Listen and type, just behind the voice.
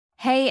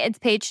Hey, it's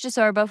Paige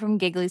DeSorbo from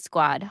Giggly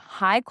Squad.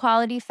 High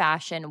quality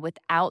fashion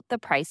without the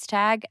price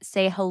tag.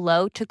 Say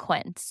hello to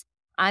Quince.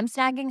 I'm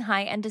snagging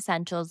high-end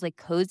essentials like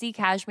cozy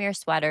cashmere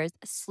sweaters,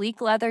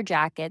 sleek leather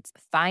jackets,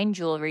 fine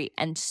jewelry,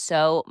 and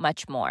so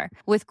much more.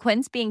 With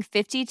Quince being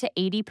 50 to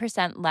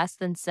 80% less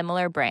than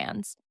similar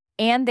brands.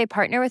 And they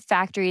partner with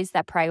factories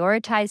that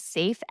prioritize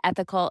safe,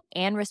 ethical,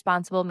 and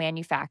responsible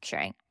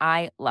manufacturing.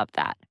 I love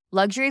that.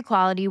 Luxury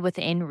quality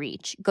within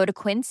reach. Go to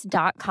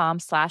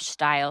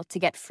quince.com/style to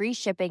get free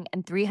shipping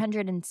and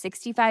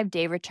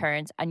 365-day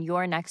returns on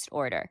your next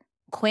order.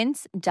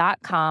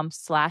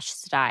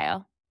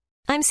 Quince.com/style.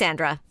 I'm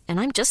Sandra, and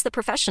I'm just the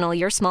professional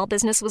your small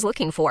business was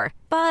looking for.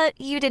 But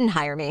you didn't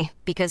hire me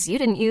because you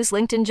didn't use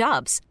LinkedIn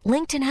Jobs.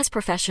 LinkedIn has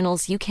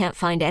professionals you can't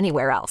find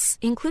anywhere else,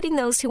 including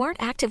those who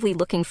aren't actively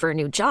looking for a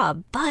new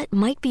job, but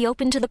might be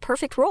open to the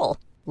perfect role,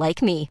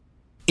 like me.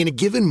 In a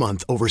given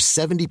month, over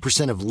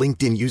 70% of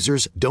LinkedIn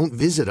users don't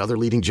visit other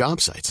leading job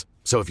sites.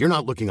 So if you're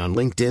not looking on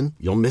LinkedIn,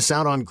 you'll miss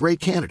out on great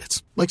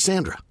candidates like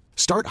Sandra.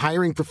 Start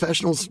hiring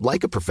professionals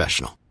like a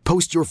professional.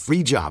 Post your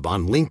free job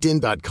on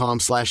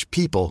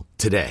linkedin.com/people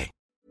today.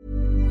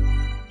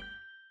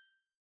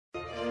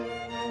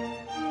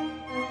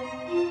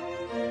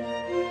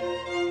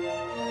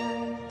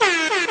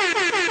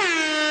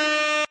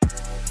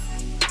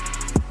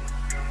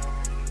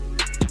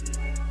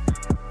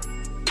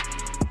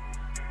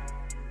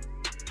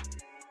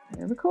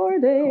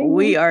 Recording.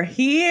 We are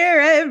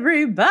here,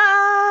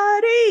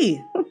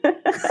 everybody.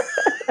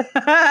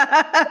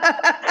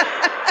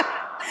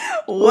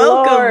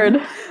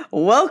 Welcome.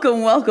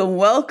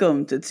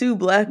 Welcome to Two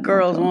Black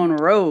Girls, One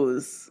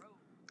Rose.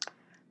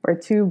 Where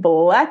two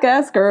black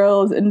ass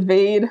girls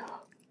invade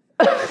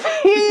The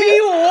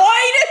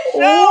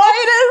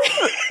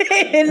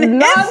whitest in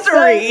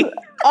history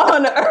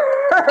on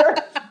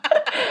earth.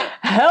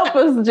 Help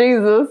us,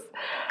 Jesus.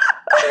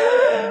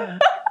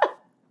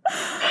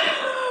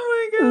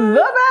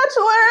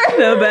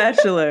 The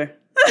Bachelor.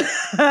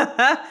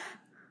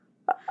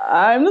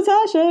 I'm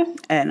Natasha.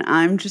 And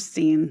I'm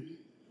Justine.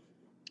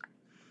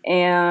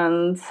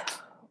 And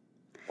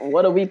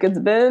what a week it's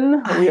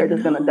been. We are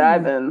just going to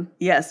dive in.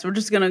 Yes, we're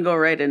just going to go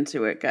right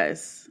into it,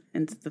 guys.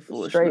 Into the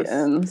foolishness. Straight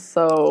in.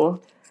 So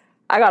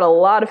I got a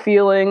lot of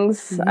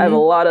feelings. Mm-hmm. I have a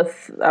lot of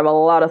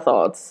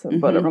thoughts. Mm-hmm.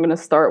 But I'm going to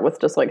start with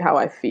just like how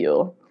I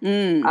feel.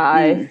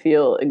 I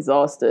feel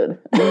exhausted.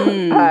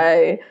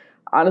 I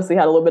honestly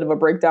had a little bit of a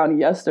breakdown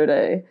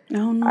yesterday.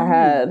 Oh, no. I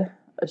had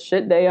a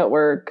shit day at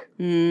work.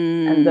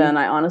 And then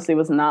I honestly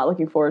was not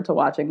looking forward to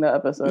watching the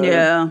episode.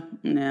 Yeah.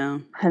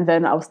 And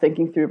then I was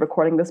thinking through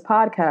recording this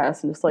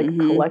podcast and just like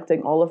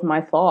collecting all of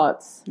my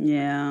thoughts.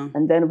 Yeah.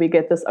 And then we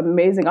get this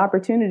amazing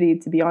opportunity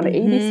to be on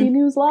ABC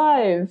News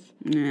Live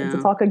and to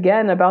talk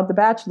again about The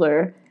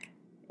Bachelor.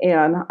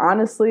 And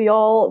honestly,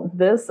 y'all,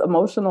 this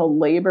emotional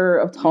labor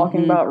of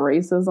talking about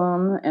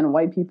racism and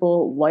white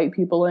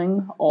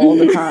peopling all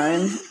the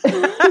time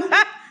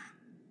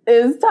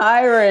is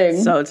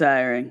tiring. So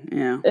tiring,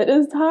 yeah. It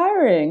is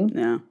tiring.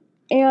 Yeah.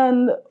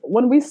 And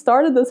when we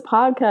started this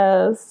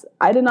podcast,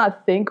 I did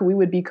not think we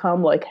would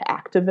become like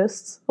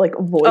activists, like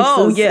voices.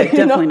 Oh, yeah,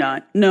 definitely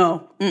not.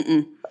 No.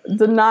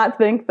 Did not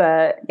think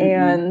that.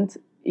 And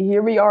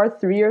here we are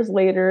 3 years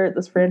later.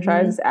 This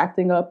franchise is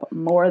acting up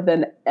more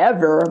than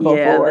ever before.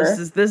 Yeah, this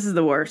is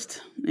the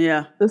worst.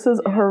 Yeah. This is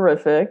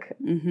horrific.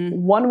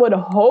 One would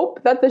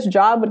hope that this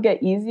job would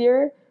get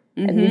easier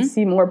and we'd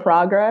see more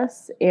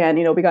progress. And,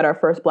 you know, we got our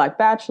first Black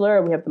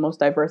Bachelor. We have the most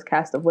diverse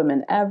cast of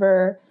women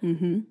ever.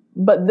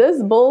 But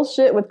this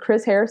bullshit with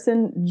Chris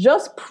Harrison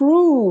just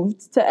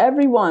proved to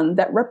everyone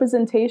that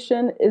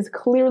representation is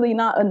clearly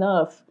not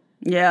enough.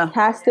 Yeah.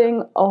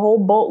 Casting a whole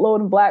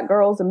boatload of black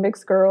girls and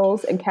mixed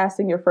girls and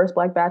casting your first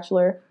Black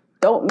Bachelor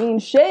don't mean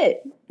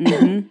shit.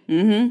 And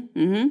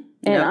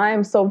I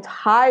am so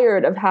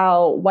tired of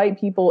how white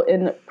people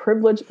in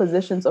privileged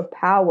positions of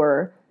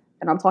power,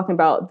 and I'm talking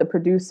about the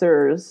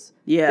producers,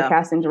 the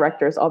casting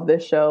directors of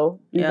this show,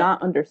 do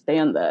not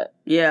understand that.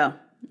 Yeah.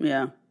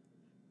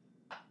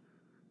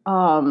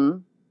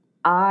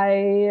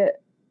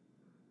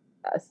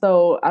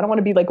 So I don't want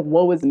to be like,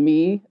 woe is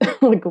me.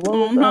 Like,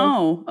 woe is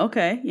no.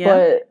 Okay. Yeah.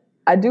 But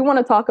I do want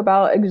to talk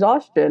about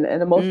exhaustion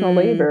and emotional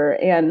labor.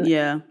 And,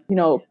 you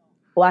know,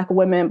 Black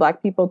women,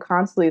 Black people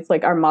constantly, it's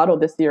like our motto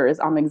this year is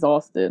I'm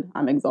exhausted.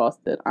 I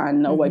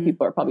know white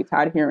people are probably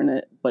tired of hearing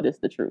it, but it's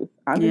the truth.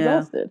 I'm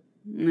exhausted.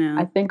 Yeah.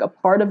 I think a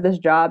part of this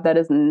job that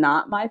is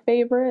not my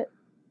favorite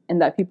and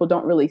that people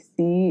don't really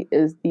see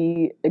is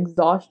the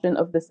exhaustion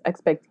of this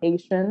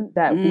expectation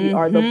that we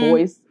are the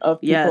voice of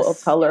people of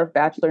color of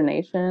Bachelor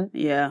Nation.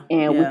 Yeah.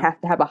 And we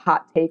have to have a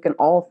hot take on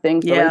all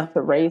things related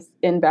to race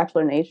in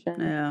Bachelor Nation.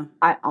 Yeah.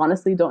 I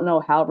honestly don't know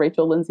how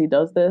Rachel Lindsay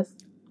does this.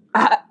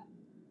 I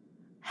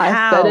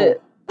said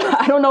it.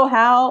 I don't know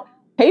how.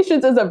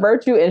 Patience is a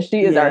virtue and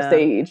she is our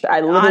sage. I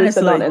literally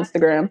said that on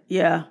Instagram.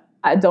 Yeah.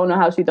 I don't know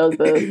how she does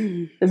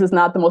this. This is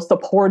not the most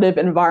supportive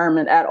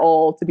environment at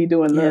all to be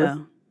doing this.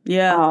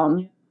 Yeah.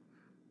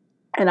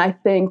 And I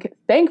think,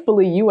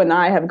 thankfully, you and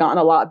I have gotten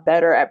a lot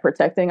better at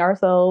protecting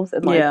ourselves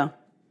and like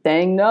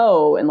saying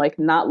no and like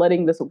not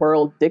letting this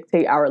world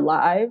dictate our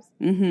lives.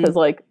 Because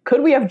like,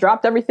 could we have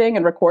dropped everything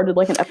and recorded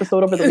like an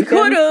episode over the weekend?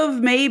 Could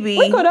have, maybe.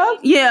 We could have.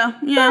 Yeah.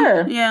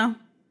 Sure. Yeah.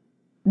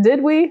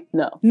 Did we?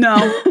 No.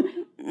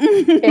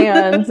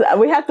 And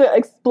we have to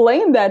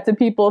explain that to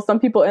people, some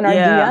people in our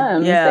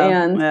DMs.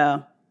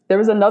 And there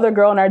was another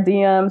girl in our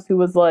DMs who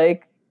was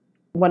like,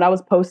 when I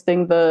was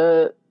posting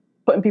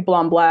putting people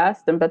on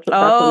blast and Bachelor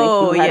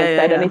Nation hadn't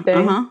said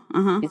anything.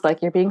 He's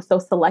like, you're being so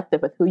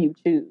selective with who you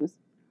choose.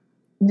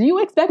 Do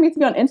you expect me to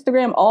be on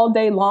Instagram all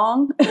day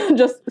long,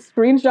 just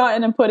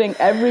screenshotting and putting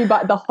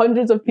the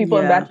hundreds of people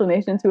in Bachelor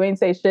Nation who ain't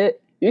say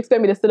shit? You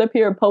expect me to sit up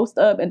here and post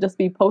up and just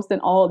be posting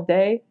all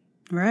day?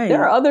 Right.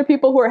 There are other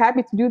people who are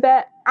happy to do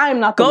that. I am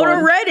not the one.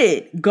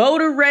 Go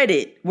to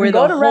Reddit, where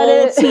the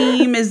whole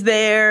team is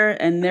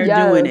there and they're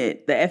doing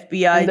it. The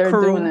FBI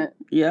crew. Doing it.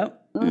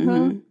 Yep.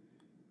 Mm-hmm.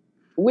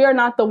 We are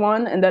not the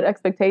one, and that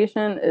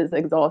expectation is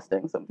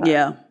exhausting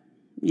sometimes.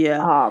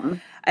 Yeah.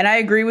 And I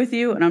agree with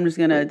you, and I'm just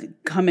going to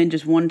come in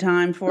just one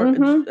time for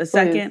a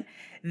second,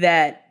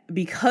 that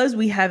because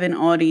we have an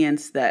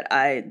audience that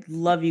I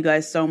love you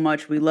guys so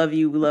much, we love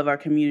you, we love our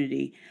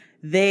community,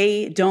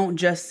 they don't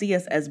just see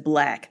us as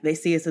Black, they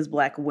see us as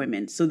Black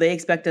women. So they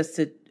expect us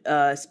to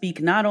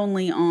speak not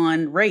only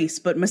on race,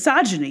 but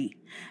misogyny.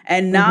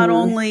 And not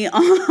only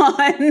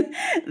on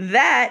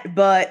that,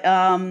 but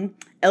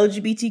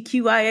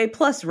LGBTQIA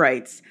plus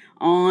rights,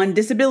 on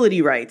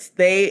disability rights.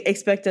 They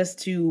expect us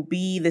to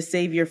be the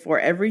savior for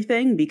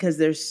everything because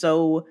there's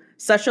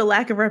such a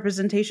lack of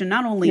representation,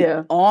 not only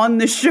on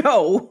the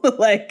show,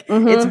 like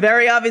it's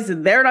very obvious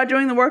that they're not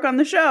doing the work on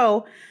the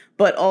show,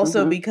 but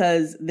also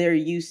because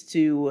there's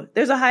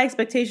a high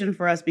expectation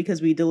for us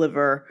because we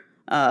deliver,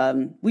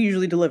 we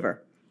usually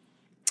deliver.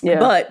 Yeah.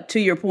 But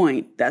to your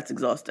point, that's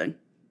exhausting.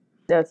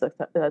 That's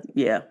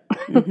yeah.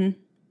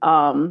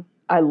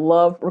 I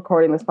love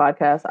recording this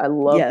podcast. I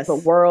love the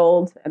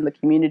world and the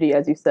community,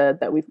 as you said,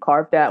 that we've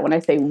carved out. When I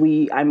say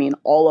we, I mean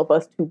all of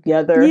us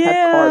together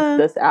have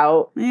carved this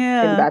out in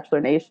Bachelor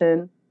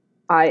Nation.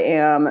 I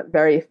am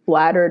very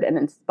flattered and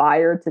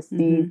inspired to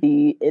see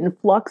the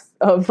influx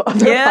of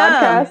other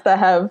podcasts that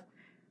have,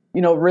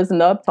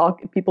 risen up,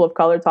 people of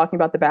color talking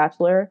about The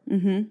Bachelor.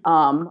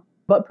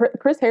 But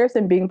Chris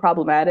Harrison being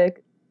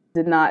problematic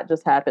did not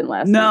just happen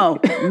last week. No,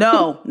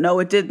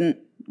 it didn't.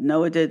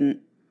 No, it didn't.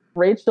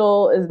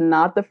 Rachel is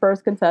not the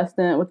first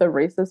contestant with a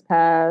racist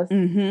past.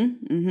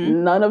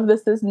 None of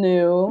this is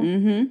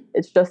new.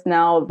 It's just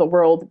now the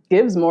world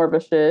gives more of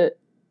a shit,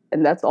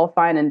 and that's all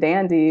fine and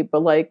dandy.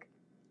 But like,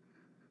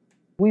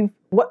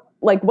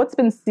 what's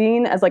been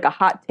seen as like a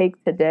hot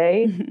take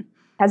today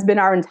has been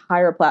our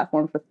entire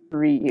platform for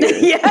 3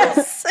 years.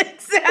 Yes,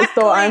 exactly.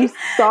 So I'm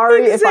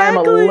sorry if I'm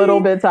a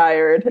little bit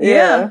tired.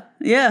 Yeah.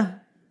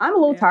 I'm a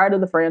little tired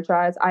of the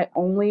franchise. I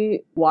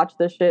only watch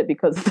this shit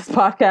because of this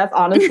podcast,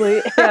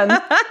 honestly. And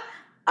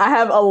I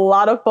have a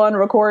lot of fun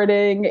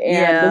recording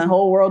and this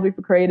whole world we've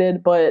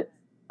created. But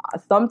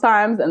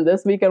sometimes, and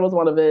this weekend was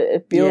one of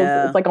it feels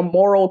it's like a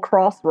moral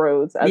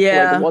crossroads as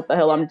to like, what the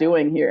hell I'm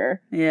doing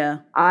here. Yeah.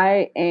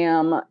 I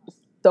am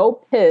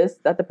so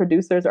pissed that the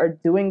producers are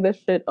doing this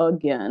shit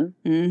again.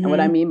 And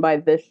what I mean by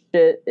this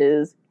shit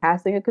is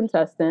casting a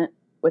contestant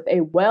with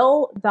a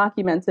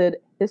well-documented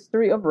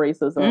history of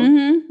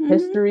racism.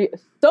 History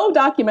so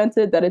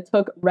documented that it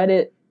took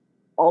Reddit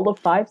all of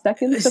 5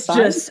 seconds to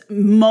find. It's just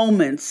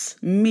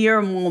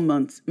mere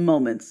moments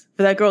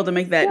for that girl to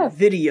make that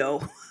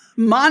video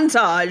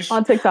montage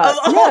on TikTok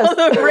of all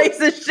the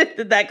racist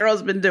shit that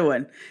girl's been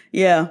doing.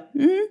 Yeah.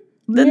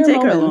 Didn't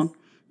take her long.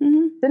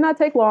 Did not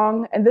take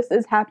long. And this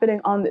is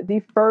happening on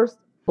the first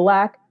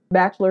Black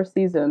Bachelor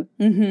season.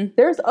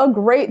 There's a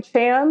great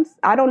chance,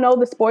 I don't know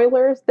the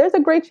spoilers, there's a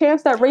great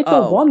chance that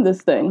Rachel won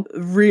this thing.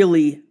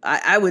 Really?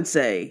 I would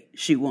say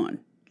she won.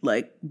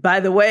 Like, by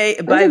the way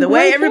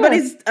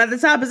everybody's at the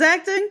top is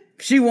acting,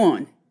 she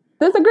won.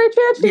 There's a great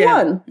chance she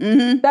won.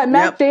 That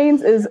Matt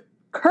James is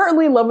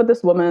currently in love with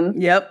this woman.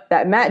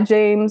 That Matt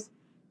James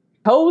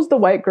chose the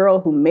white girl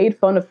who made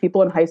fun of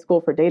people in high school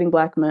for dating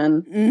Black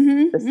men.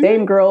 The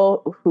same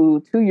girl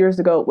who 2 years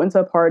ago went to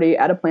a party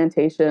at a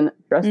plantation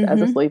dressed as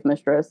a slave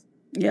mistress.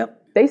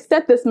 They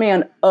set this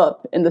man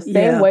up in the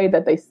same way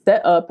that they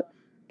set up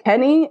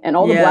Kenny and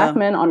all the Black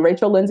men on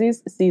Rachel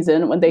Lindsay's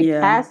season when they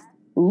cast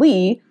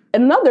Lee,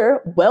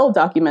 another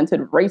well-documented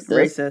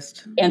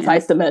racist.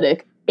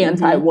 Anti-Semitic,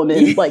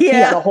 anti-woman. Like, he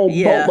had a whole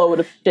boatload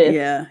of shit.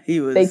 Yeah,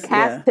 he was. They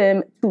cast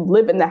him to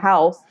live in the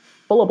house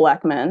full of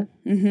Black men.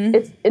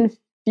 It's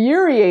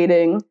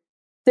infuriating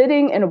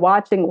sitting and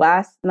watching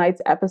last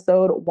night's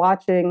episode,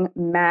 watching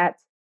Matt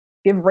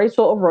give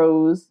Rachel a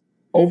rose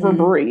over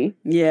Brie.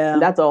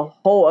 And that's a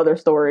whole other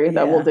story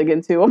that we'll dig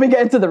into when we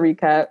get into the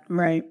recap.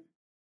 Right.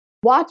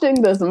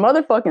 Watching this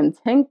motherfucking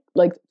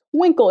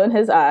twinkle in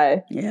his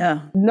eye.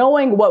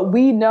 Knowing what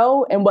we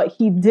know and what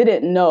he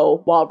didn't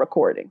know while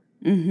recording.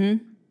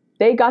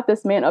 They got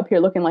this man up here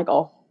looking like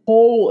a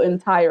whole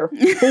entire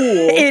fool.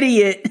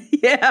 Idiot.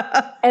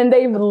 And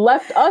they've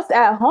left us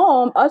at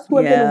home, us who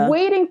have been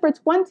waiting for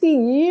 20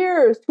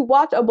 years to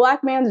watch a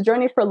Black man's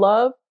journey for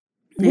love.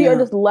 We are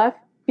just left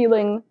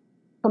feeling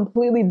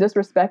completely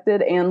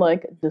disrespected and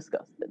like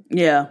disgusted.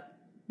 Yeah.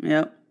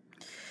 Yep.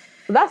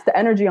 So that's the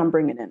energy I'm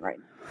bringing in right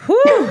now.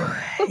 Whew.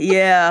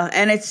 Yeah.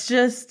 And it's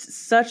just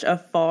such a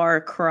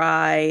far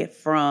cry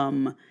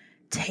from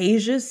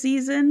Tayshia's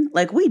season.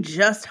 Like, we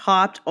just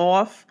hopped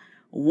off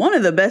one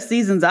of the best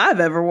seasons I've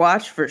ever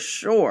watched for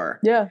sure.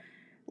 Yeah.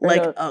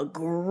 Like a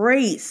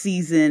great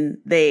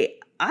season.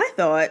 I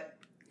thought,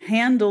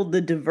 handled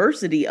the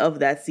diversity of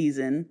that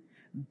season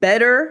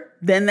better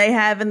than they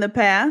have in the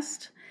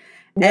past.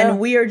 Yeah. And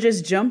we are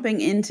just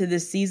jumping into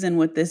this season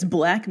with this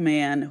black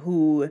man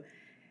who,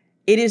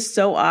 it is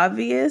so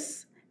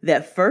obvious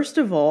that, first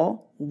of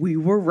all, we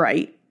were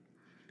right.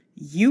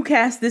 You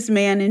cast this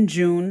man in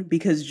June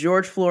because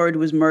George Floyd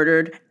was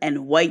murdered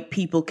and white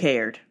people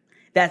cared.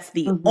 That's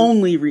the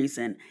only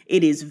reason.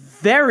 It is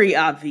very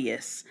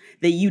obvious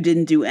that you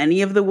didn't do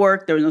any of the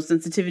work. There was no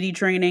sensitivity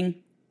training.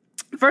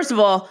 First of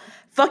all,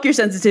 fuck your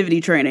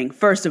sensitivity training.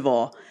 First of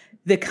all,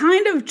 the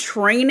kind of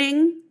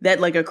training that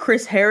like a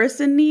Chris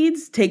Harrison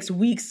needs takes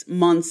weeks,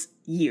 months,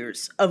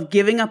 years of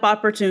giving up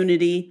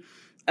opportunity,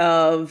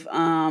 of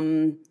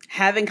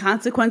having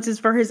consequences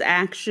for his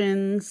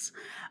actions,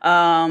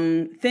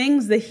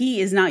 things that he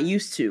is not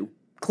used to,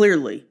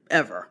 clearly,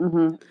 ever.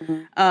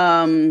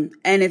 And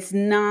it's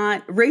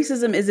not,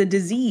 racism is a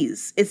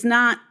disease. It's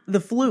not the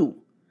flu.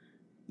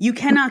 You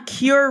cannot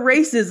cure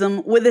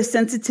racism with a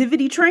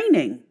sensitivity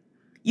training.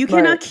 You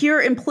cannot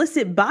cure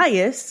implicit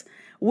bias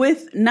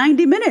with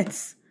 90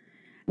 minutes.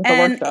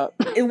 With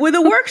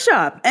a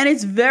workshop. And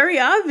it's very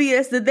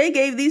obvious that they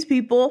gave these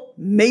people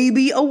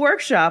maybe a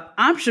workshop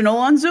optional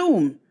on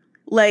Zoom.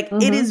 Like,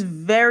 it is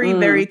very,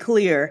 very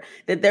clear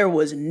that there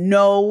was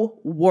no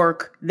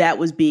work that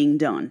was being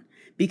done.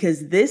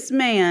 Because this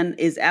man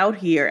is out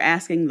here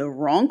asking the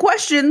wrong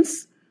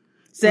questions,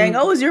 saying,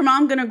 oh, is your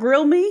mom going to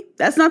grill me?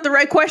 That's not the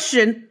right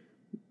question,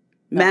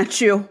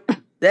 Matthew.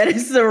 That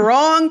is the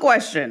wrong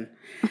question.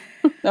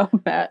 No,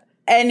 Matt.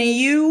 And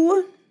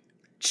you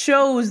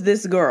chose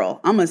this girl.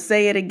 I'm going to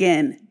say it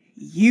again.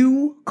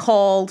 You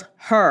called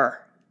her.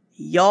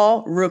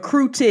 Y'all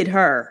recruited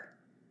her.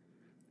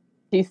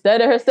 She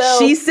said it herself.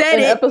 She said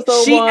it.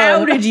 Episode she 1.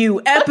 outed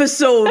you.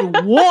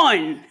 Episode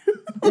 1.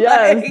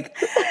 Yes.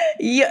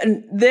 Yeah.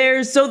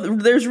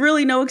 There's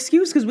really no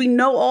excuse because we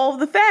know all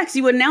of the facts.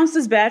 You announced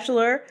as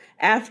Bachelor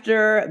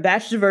after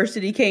Batch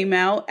Diversity came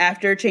out,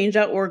 after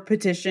Change.org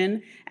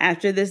petition,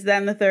 after this, that,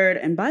 and the third.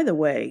 And by the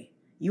way,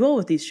 you all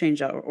with these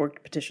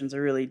Change.org petitions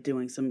are really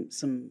doing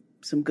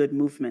some good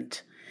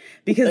movement.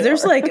 Because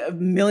there's like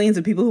millions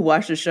of people who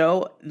watch the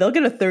show. They'll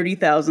get a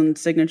 30,000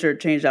 signature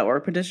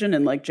Change.org petition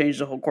and like change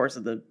the whole course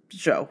of the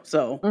show.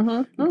 So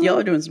y'all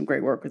are doing some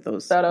great work with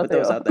those out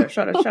there.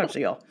 Shout out to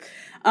y'all.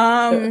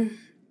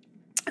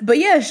 But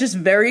yeah, it's just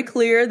very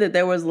clear that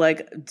there was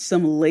like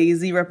some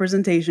lazy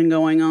representation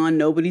going on.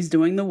 Nobody's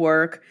doing the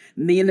work.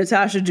 Me and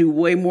Natasha do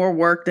way more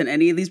work than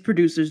any of these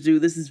producers do.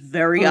 This is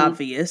very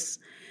obvious.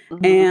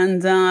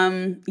 And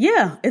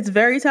yeah, it's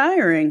very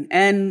tiring.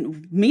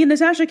 And me and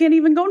Natasha can't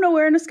even go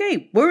nowhere and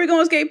escape. Where are we going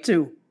to escape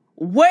to?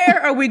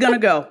 Where are we going to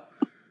go?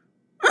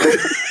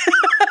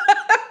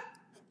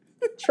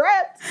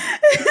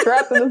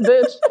 Trapped in this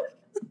bitch.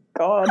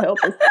 God help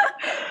us.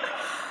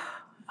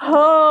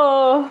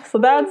 Oh, so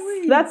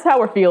that's how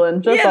we're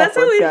feeling. Just that's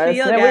how we guys.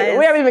 feel, guys.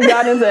 We haven't even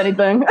gotten into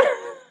anything.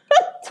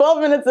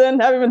 12 minutes in,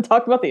 haven't even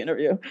talked about the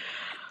interview.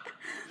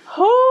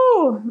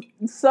 Oh,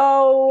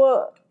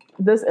 so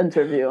this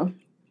interview.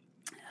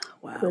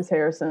 Wow. Chris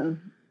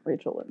Harrison,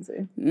 Rachel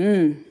Lindsay.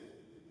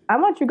 I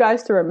want you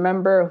guys to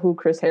remember who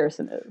Chris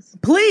Harrison is.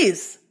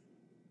 Please.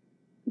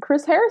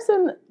 Chris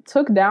Harrison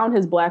took down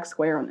his black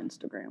square on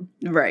Instagram.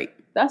 Right.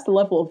 That's the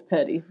level of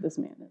petty this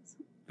man is.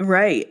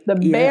 Right. The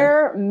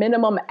bare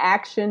minimum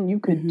action you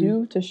could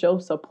do to show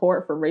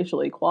support for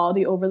racial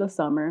equality over the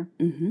summer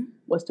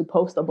was to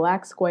post a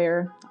black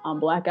square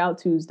on Blackout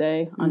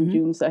Tuesday on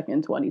June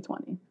 2nd,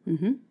 2020.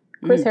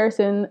 Chris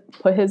Harrison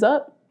put his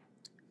up,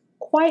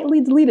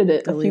 quietly deleted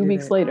it a few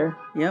weeks later.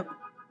 Yep.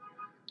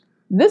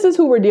 This is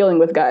who we're dealing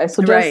with, guys.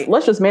 So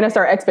let's just manage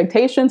our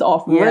expectations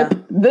off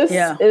rip. This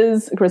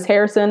is Chris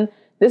Harrison.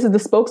 This is the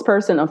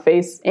spokesperson of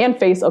face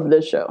of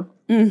this show.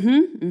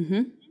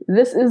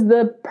 This is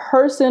the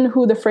person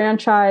who the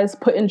franchise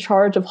put in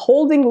charge of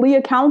holding Lee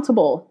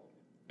accountable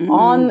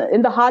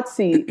in the hot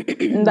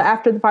seat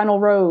after the final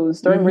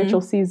rose during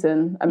Rachel's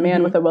season, a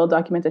man with a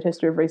well-documented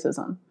history of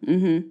racism.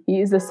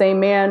 He is the same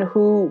man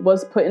who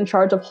was put in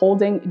charge of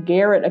holding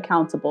Garrett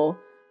accountable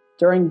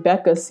during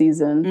Becca's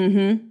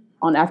season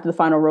on after the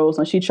final rose,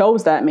 when she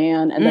chose that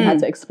man and then had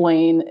to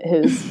explain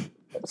his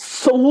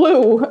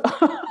slew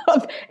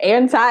of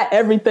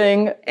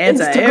anti-everything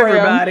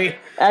anti-everybody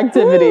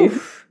activity.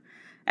 Oof.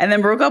 And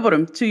then broke up with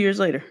him 2 years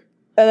later.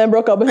 And then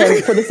broke up with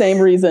him for the same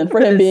reason, for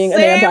him being an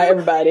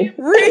anti-everybody.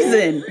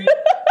 Reason.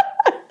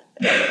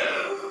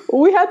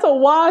 We had to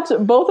watch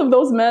both of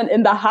those men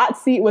in the hot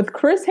seat with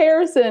Chris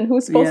Harrison,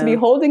 who's supposed to be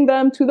holding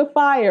them to the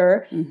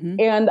fire.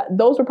 And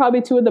those were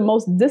probably two of the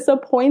most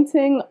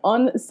disappointing,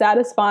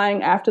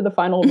 unsatisfying after the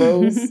final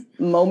rose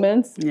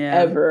moments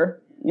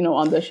ever,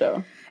 on this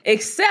show.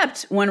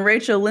 Except when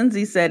Rachel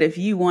Lindsay said, if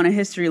you want a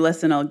history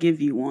lesson, I'll give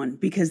you one.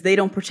 Because they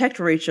don't protect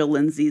Rachel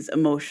Lindsay's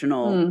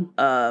emotional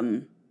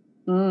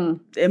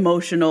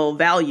emotional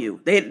value.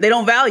 They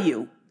don't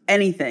value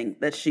anything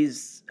that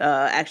she's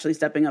actually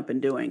stepping up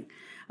and doing.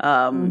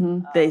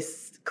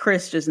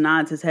 Chris just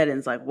nods his head and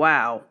is like,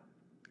 wow.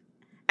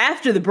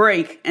 After the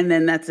break, and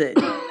then that's it.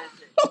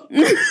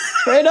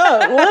 Straight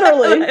up,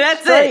 literally.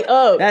 That's Straight it.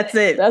 Up. That's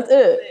it. That's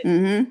it.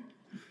 Mm-hmm.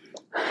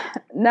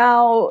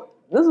 Now,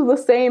 this is the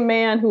same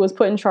man who was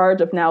put in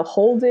charge of now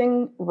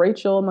holding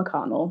Rachel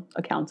McConnell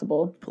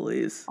accountable.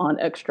 Please. On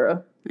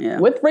Extra. Yeah.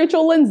 With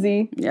Rachel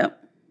Lindsay.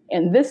 Yep.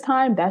 And this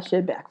time, that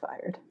shit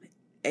backfired.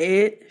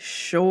 It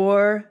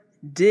sure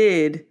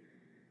did.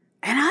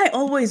 And I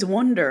always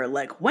wonder,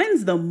 like,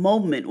 when's the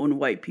moment when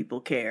white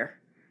people care?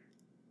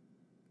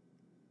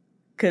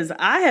 Because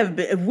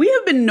we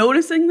have been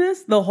noticing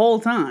this the whole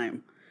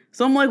time.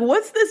 So I'm like,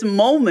 what's this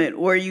moment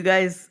where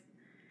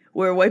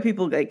white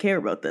people care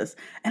about this?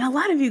 And a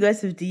lot of you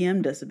guys have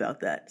DM'd us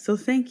about that. So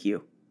thank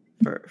you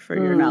for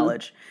your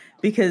knowledge.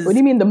 Because what do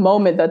you mean the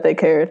moment that they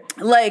cared?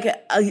 Like,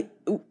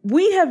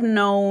 we have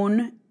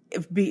known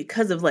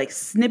because of like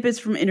snippets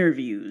from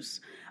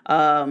interviews.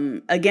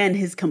 Again,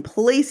 his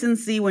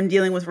complacency when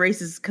dealing with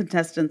racist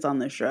contestants on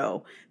the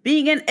show,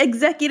 being an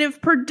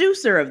executive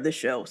producer of the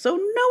show. So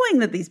knowing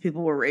that these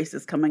people were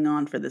racist coming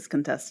on for this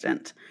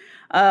contestant,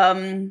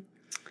 and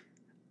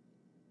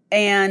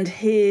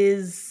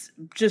his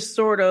just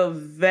sort of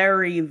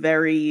very,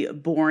 very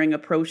boring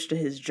approach to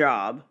his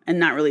job and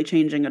not really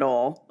changing at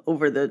all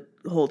over the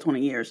whole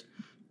 20 years.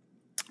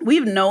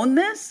 We've known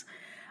this.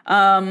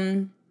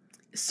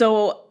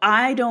 So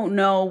I don't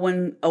know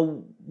when a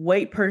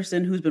white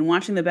person who's been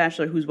watching The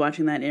Bachelor, who's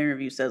watching that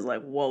interview says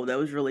like, whoa, that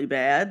was really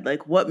bad.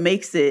 Like, what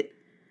makes it,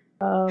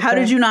 okay. How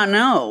did you not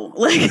know?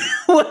 Like,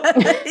 what,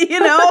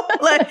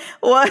 like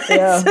what?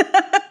 Yeah.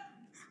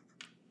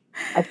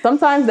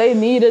 Sometimes they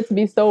need it to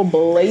be so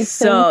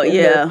blatant in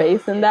their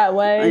face in that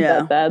way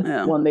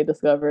that's when they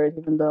discovered,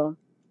 even though,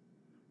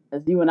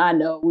 as you and I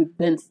know,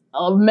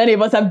 many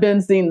of us have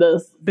seen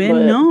this.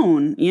 Been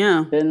known.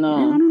 Yeah. Been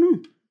known. Yeah, I don't know.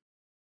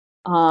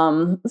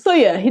 So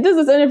yeah, he does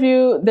this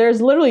interview.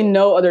 There's literally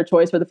no other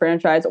choice for the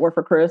franchise or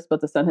for Chris but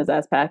to send his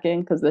ass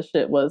packing because this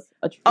shit was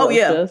atrocious. Oh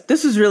yeah,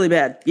 this was really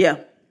bad. Yeah.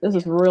 This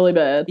was really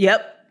bad.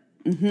 Yep.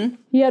 Mm-hmm.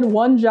 He had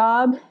one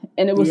job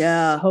and it was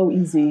so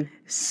easy.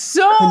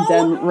 So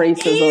condemn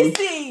racism.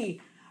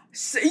 Easy.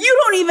 So you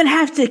don't even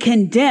have to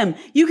condemn.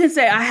 You can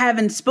say, I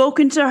haven't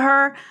spoken to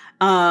her.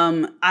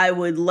 I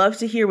would love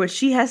to hear what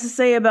she has to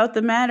say about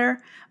the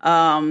matter.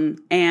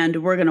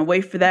 And we're going to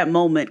wait for that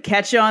moment.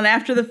 Catch you on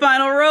after the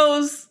final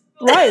rose.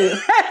 Right.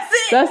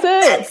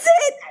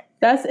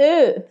 That's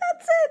it.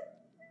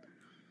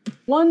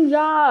 One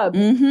job.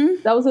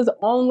 Mm-hmm. That was his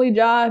only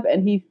job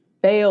and he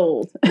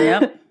failed.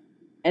 Yep.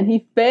 And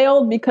he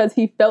failed because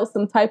he felt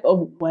some type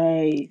of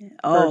way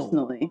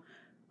personally.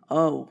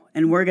 Oh,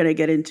 and we're going to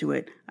get into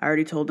it. I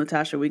already told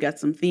Natasha we got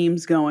some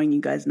themes going.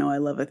 You guys know I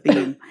love a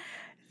theme.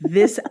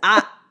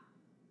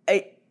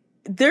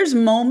 There's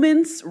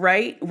moments,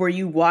 right, where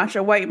you watch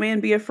a white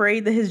man be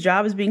afraid that his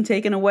job is being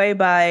taken away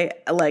by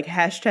like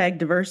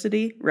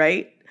 #diversity,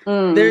 right?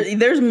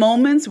 There's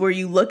moments where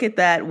you look at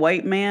that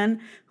white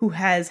man who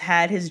has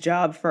had his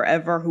job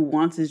forever, who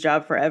wants his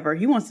job forever.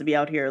 He wants to be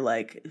out here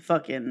like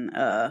fucking,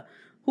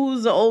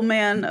 who's the old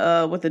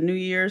man with the New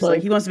Year's?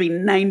 Like he wants to be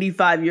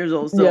 95 years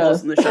old still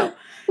hosting the show.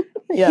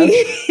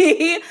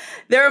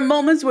 There are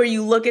moments where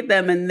you look at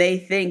them and they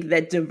think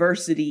that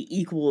diversity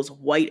equals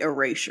white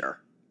erasure.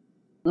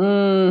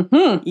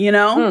 Mm-hmm. You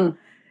know? Mm-hmm.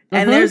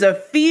 And there's a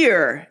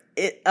fear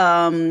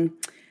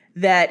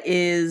that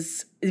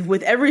is,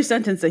 with every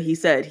sentence that he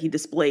said, he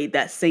displayed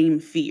that same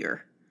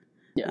fear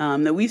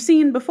that we've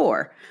seen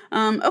before.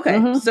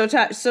 Okay, so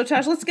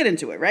Tash, let's get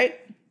into it, right?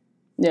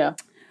 Yeah.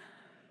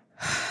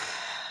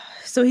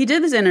 So he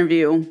did this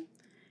interview.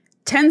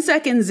 10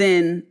 seconds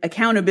in,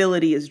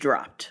 accountability is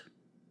dropped.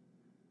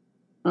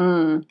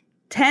 10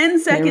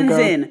 seconds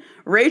in,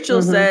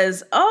 Rachel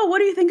says, oh, what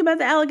do you think about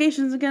the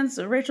allegations against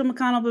Rachel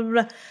McConnell, blah, blah,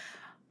 blah.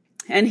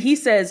 And he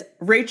says,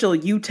 Rachel,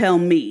 you tell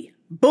me.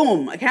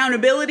 Boom,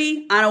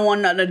 accountability, I don't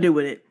want nothing to do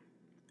with it.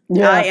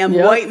 Yeah, I am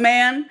white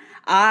man.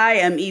 I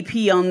am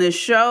EP on this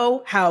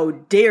show. How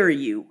dare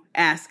you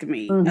ask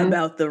me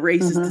about the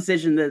racist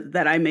decision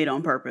that I made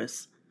on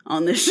purpose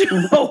on this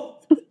show?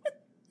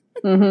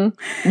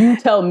 You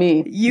tell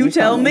me. You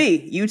tell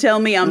me. You tell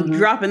me I'm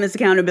dropping this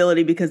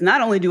accountability because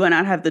not only do I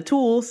not have the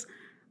tools,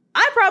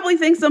 I probably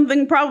think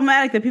something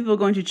problematic that people are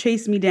going to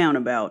chase me down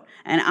about.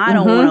 And I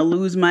don't want to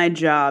lose my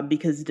job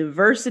because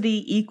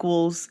diversity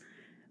equals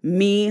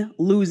me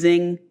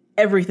losing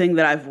everything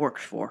that I've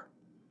worked for.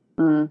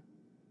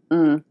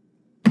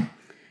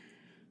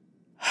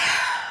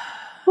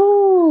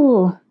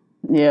 Ooh.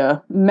 Yeah.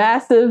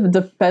 Massive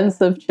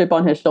defensive chip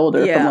on his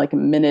shoulder from like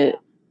minute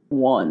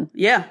 1.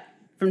 Yeah.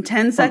 From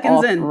 10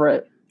 seconds in.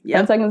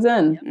 Yep. 10 seconds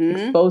in.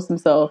 Exposed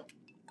himself.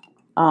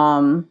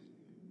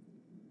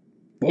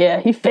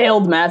 Yeah, he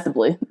failed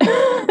massively.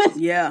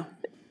 Yeah.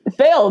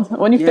 Failed.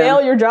 When you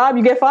fail your job,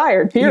 you get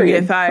fired. Period. You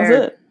get fired.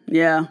 That's it.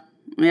 Yeah.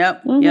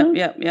 Yep.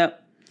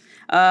 Yep.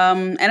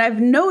 And I've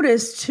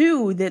noticed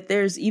too that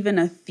there's even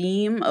a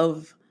theme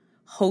of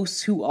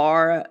hosts who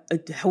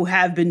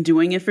have been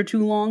doing it for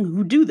too long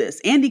who do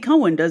this. Andy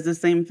Cohen does the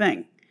same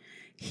thing.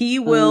 He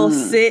will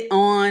sit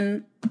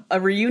on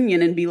a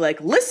reunion and be like,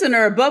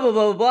 listener, blah, blah,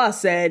 blah, blah,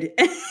 said,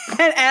 and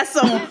ask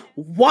some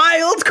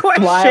wild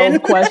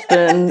question.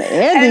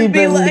 Andy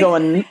been like,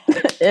 going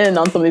in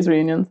on some of these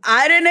reunions.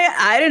 I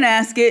didn't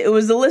ask it. It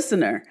was the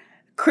listener.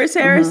 Chris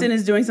Harrison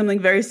is doing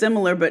something very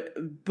similar, but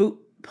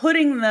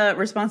putting the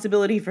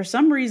responsibility for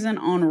some reason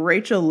on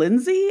Rachel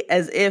Lindsay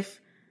as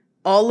if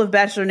all of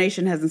Bachelor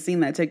Nation hasn't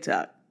seen that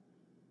TikTok.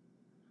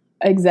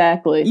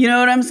 Exactly. You know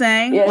what I'm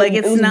saying? Yeah, like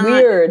it's not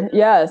weird.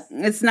 Yes.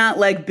 It's not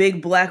like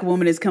big black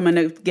woman is coming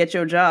to get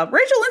your job.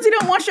 Rachel Lindsay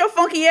don't want your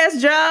funky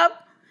ass job.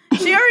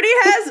 She already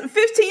has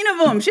 15 of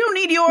them. She don't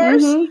need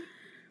yours.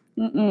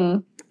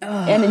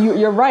 And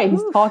you're right.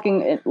 He's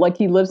talking like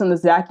he lives in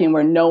this vacuum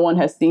where no one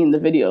has seen the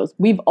videos.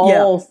 We've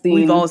all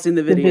seen the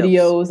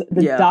videos,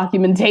 the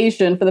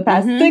documentation for the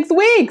past 6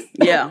 weeks.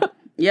 Yeah.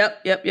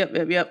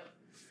 Yep.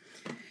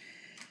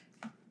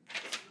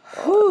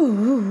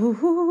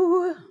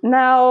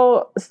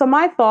 Now, so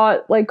my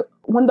thought, like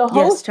when the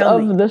host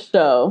of the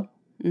show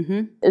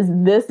is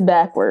this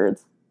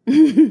backwards,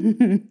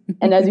 and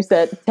as you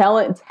said,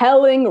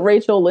 telling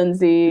Rachel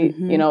Lindsay,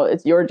 you know,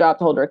 it's your job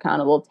to hold her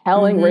accountable,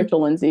 telling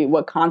Rachel Lindsay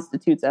what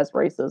constitutes as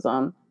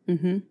racism,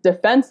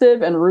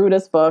 defensive and rude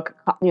as fuck,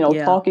 you know,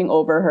 talking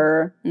over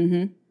her,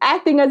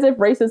 acting as if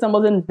racism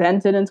was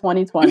invented in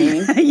 2020.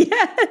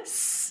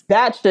 Yes.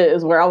 That shit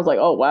is where I was like,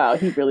 oh, wow,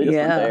 he really just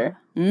went there.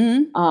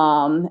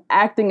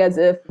 Acting as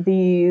if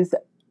these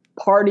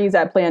parties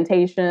at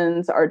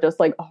plantations are just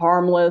like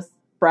harmless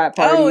frat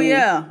parties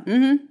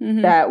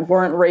that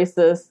weren't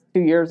racist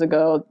 2 years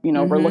ago. You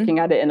know, we're looking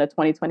at it in a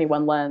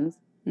 2021 lens.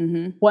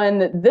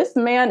 When this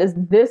man is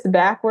this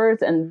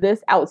backwards and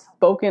this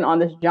outspoken on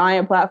this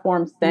giant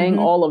platform saying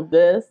all of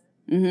this,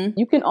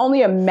 you can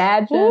only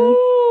imagine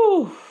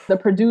the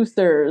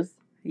producers,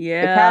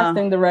 the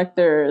casting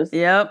directors,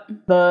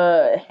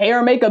 the hair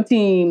and makeup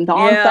team, the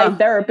on-site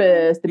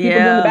therapist, the people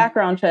doing the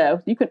background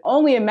checks. You can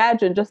only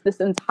imagine just this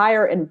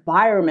entire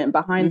environment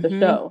behind the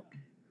show.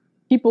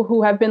 People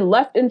who have been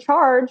left in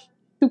charge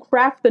to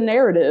craft the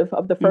narrative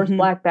of the first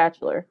Black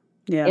Bachelor.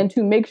 And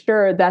to make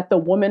sure that the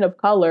women of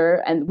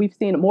color, and we've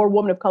seen more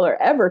women of color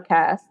ever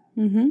cast,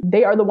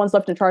 they are the ones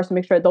left in charge to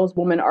make sure those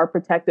women are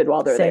protected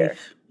while they're there.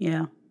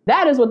 Yeah.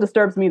 That is what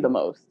disturbs me the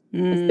most.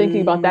 Is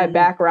thinking about that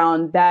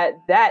background, that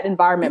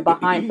environment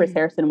behind Chris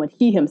Harrison when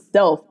he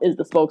himself is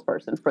the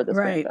spokesperson for this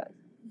franchise.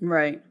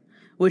 Right.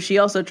 Which he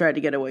also tried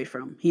to get away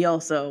from. He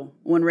also,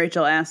 when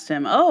Rachel asked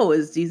him,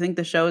 do you think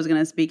the show is going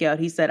to speak out?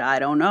 He said, I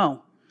don't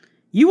know.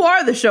 You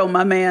are the show,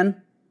 my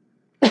man.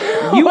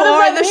 You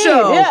are the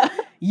show. Yeah.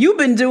 You've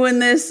been doing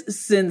this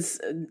since,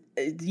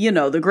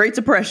 the Great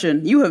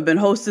Depression. You have been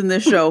hosting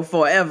this show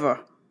forever.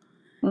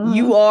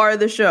 You are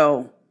the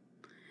show.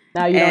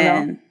 Now you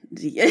don't know.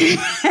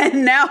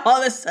 And now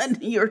all of a sudden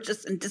you're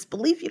just in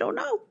disbelief. You don't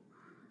know.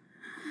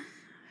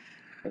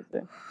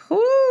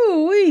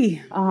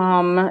 Ooh-wee.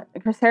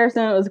 Chris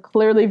Harrison was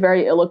clearly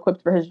very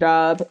ill-equipped for his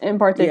job, in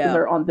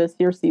particular on this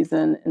year's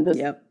season, in this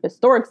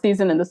historic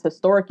season, in this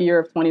historic year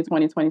of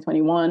 2020,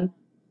 2021.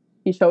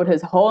 He showed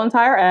his whole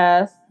entire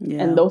ass,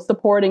 and those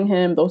supporting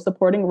him, those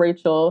supporting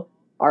Rachel,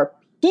 are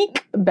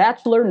peak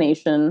Bachelor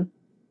Nation,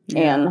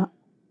 and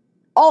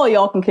all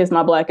y'all can kiss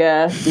my black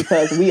ass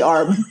because we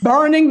are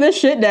burning this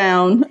shit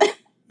down.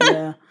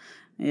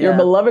 Your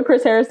beloved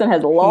Chris Harrison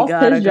has lost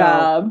his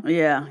job.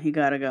 Yeah, he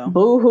gotta go.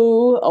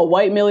 Boo-hoo, a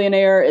white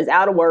millionaire is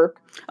out of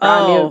work.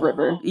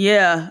 River.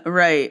 Yeah,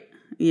 right.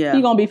 Yeah.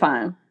 He gonna be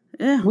fine.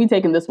 Yeah. We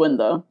taking this win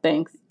though.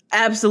 Thanks.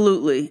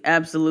 Absolutely.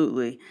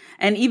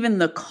 And even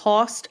the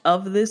cost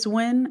of this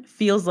win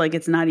feels like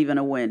it's not even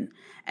a win.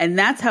 And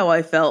that's how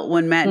I felt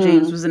when Matt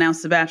James was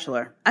announced The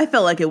Bachelor. I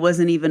felt like it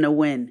wasn't even a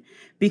win.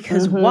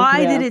 Because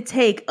why did it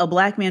take a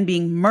black man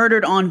being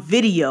murdered on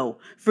video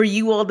for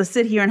you all to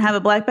sit here and have a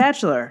Black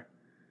Bachelor?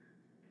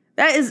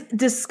 That is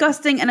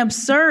disgusting and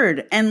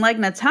absurd. And like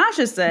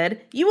Natasha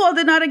said, you all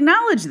did not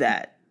acknowledge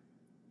that.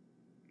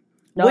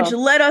 No. Which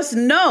let us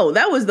know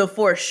that was the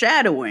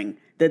foreshadowing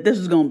that this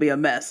was going to be a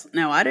mess.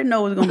 Now, I didn't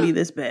know it was going to be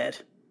this bad.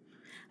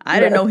 I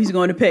didn't know he's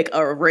going to pick a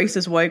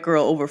racist white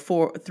girl over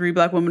 3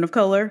 black women of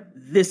color.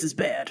 This is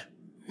bad.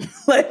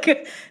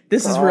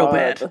 This is real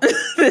bad.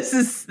 This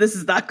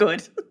is not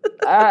good.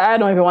 I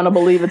don't even want to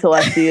believe it till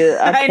I see it.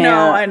 I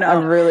know. I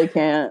really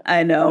can't.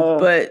 I know.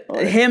 But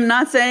him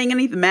not saying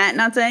anything, Matt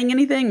not saying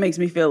anything makes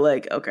me feel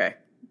like, okay,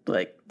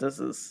 like this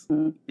is,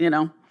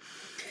 Yeah.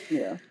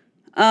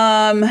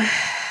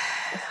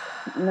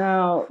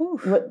 Now,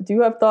 do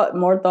you have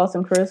more thoughts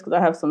on Chris? Because I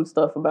have some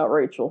stuff about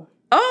Rachel.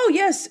 Oh,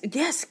 yes.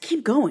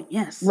 Keep going.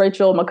 Yes.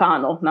 Rachel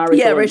McConnell, not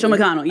Rachel. Yeah, Rachel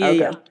McConnell.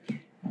 Yeah.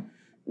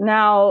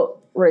 Now,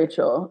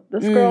 Rachel,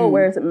 this girl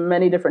wears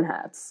many different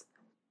hats.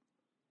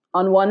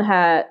 On one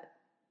hat,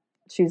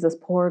 she's this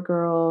poor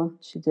girl.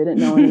 She didn't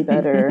know any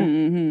better.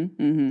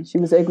 She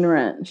was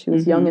ignorant. She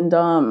was young and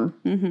dumb.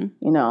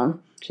 You know,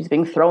 she's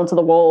being thrown to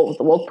the wolves.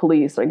 The woke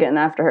police are getting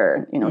after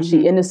her. You know,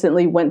 she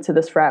innocently went to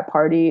this frat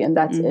party, and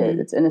that's it.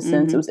 It's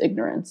innocence. It was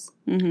ignorance.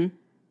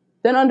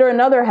 Then under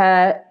another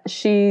hat,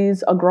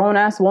 she's a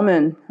grown-ass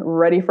woman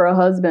ready for a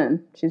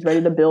husband. She's ready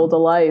to build a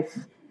life,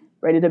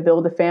 ready to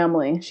build a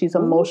family. She's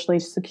emotionally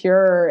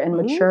secure and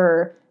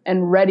mature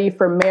and ready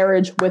for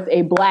marriage with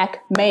a black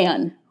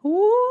man.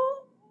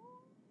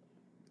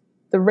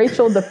 The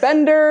Rachel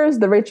defenders,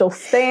 the Rachel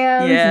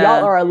stans,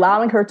 y'all are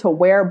allowing her to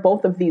wear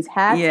both of these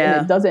hats,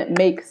 and it doesn't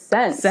make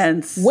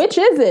sense. Which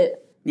is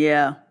it?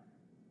 Yeah.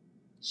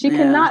 She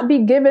cannot be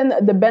given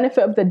the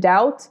benefit of the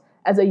doubt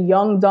as a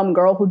young, dumb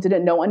girl who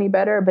didn't know any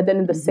better, but then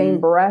in the same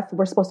breath,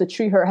 we're supposed to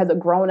treat her as a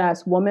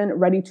grown-ass woman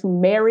ready to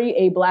marry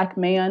a black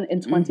man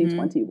in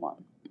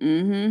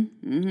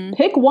 2021.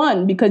 Pick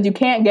one, because you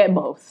can't get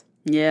both.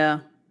 Yeah.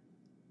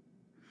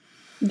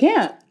 You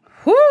can't.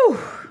 Whew.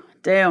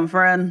 Damn,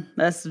 friend.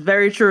 That's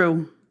very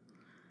true.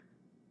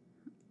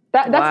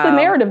 That's the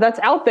narrative that's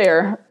out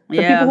there. The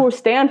people who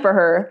stand for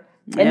her.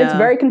 And it's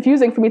very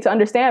confusing for me to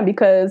understand,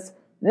 because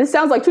this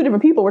sounds like two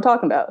different people we're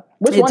talking about.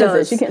 Which one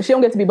is it? She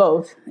don't get to be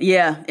both.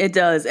 Yeah, it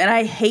does. And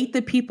I hate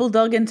that people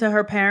dug into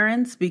her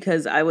parents,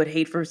 because I would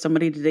hate for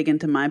somebody to dig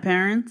into my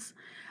parents.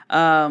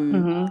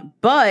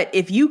 But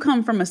if you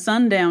come from a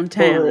sundown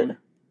town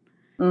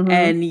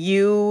and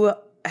you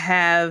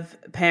have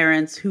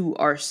parents who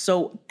are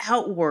so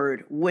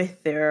outward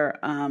with their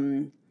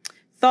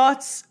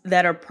thoughts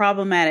that are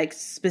problematic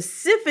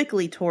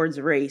specifically towards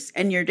race,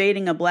 and you're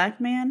dating a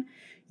black man,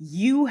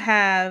 you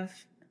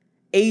have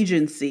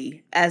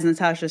agency, as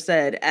Natasha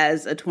said,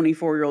 as a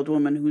 24-year-old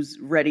woman who's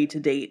ready to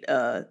date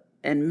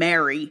and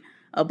marry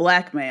a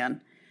black man.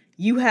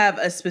 You have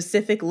a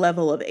specific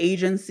level of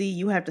agency.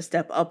 You have to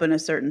step up in a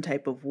certain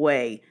type of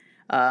way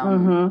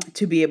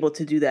to be able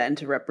to do that and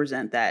to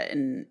represent that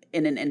in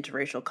an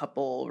interracial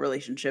couple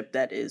relationship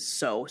that is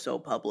so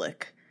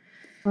public.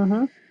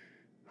 Whew.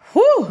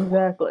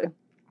 Exactly.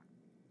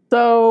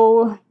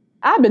 So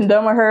I've been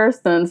done with her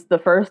since the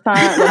first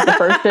time, like the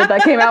first shit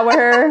that came out with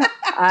her.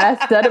 I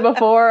said it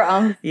before.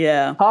 I'm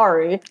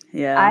sorry.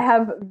 Yeah. I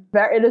have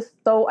it is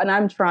so, and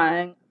I'm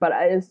trying, but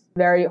it is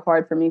very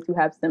hard for me to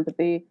have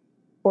sympathy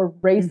for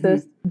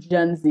racist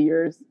Gen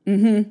Zers.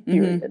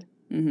 Period.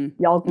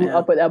 Y'all grew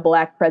up with a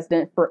black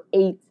president for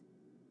 8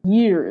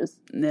 years.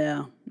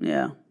 Yeah.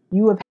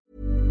 You have.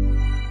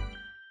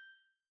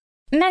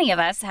 Many of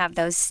us have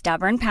those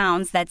stubborn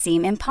pounds that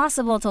seem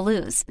impossible to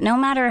lose, no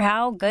matter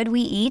how good we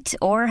eat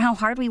or how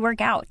hard we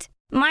work out.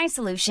 My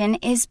solution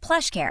is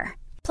PlushCare.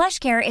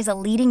 PlushCare is a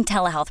leading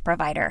telehealth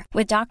provider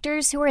with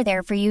doctors who are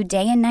there for you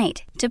day and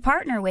night to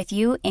partner with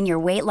you in your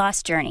weight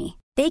loss journey.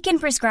 They can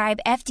prescribe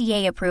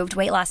FDA-approved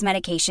weight loss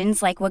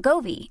medications like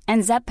Wegovy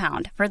and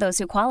Zepbound for those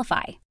who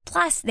qualify.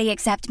 Plus, they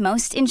accept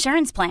most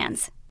insurance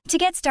plans. To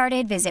get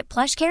started, visit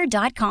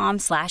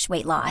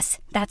plushcare.com/weightloss.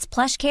 That's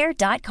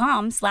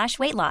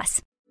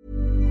plushcare.com/weightloss.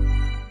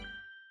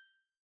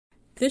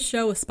 This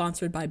show is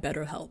sponsored by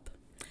BetterHelp.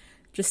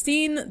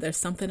 Justine, there's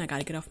something I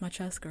gotta get off my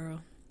chest,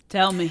 girl.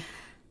 Tell me.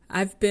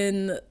 I've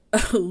been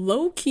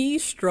low-key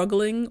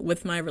struggling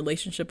with my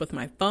relationship with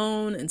my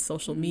phone and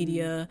social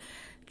media.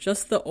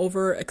 Just the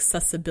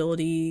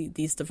over-accessibility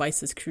these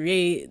devices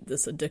create,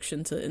 this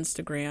addiction to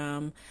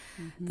Instagram,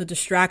 the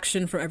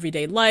distraction from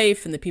everyday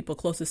life and the people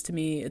closest to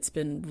me, it's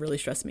been really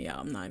stressing me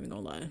out. I'm not even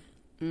gonna lie.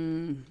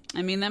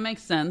 I mean, that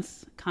makes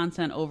sense.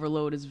 Content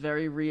overload is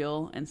very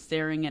real, and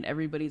staring at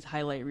everybody's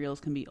highlight reels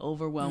can be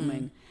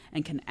overwhelming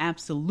and can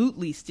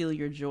absolutely steal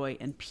your joy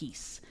and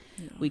peace.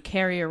 Yeah. We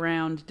carry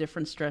around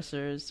different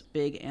stressors,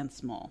 big and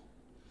small.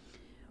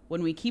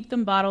 When we keep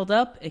them bottled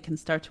up, it can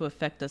start to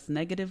affect us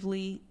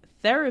negatively.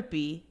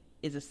 Therapy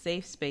is a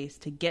safe space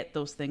to get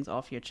those things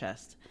off your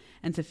chest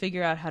and to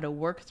figure out how to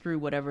work through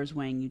whatever's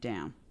weighing you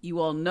down. You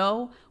all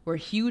know we're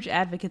huge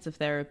advocates of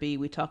therapy.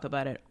 We talk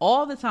about it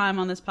all the time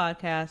on this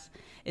podcast.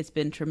 It's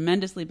been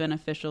tremendously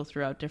beneficial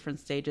throughout different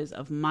stages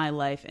of my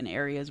life and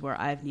areas where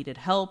I've needed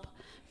help,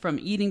 from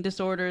eating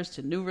disorders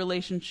to new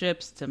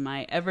relationships to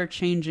my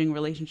ever-changing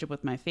relationship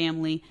with my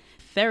family.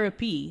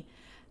 Therapy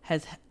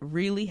has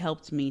really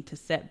helped me to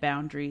set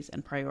boundaries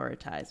and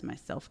prioritize my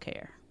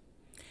self-care.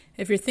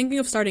 If you're thinking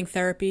of starting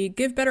therapy,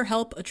 give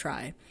BetterHelp a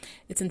try.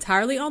 It's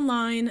entirely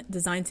online,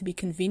 designed to be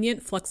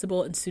convenient,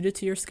 flexible, and suited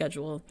to your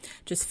schedule.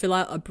 Just fill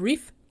out a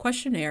brief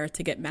questionnaire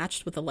to get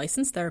matched with a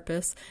licensed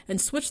therapist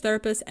and switch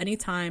therapists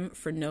anytime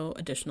for no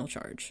additional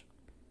charge.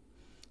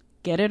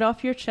 Get it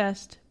off your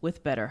chest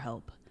with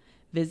BetterHelp.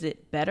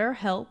 Visit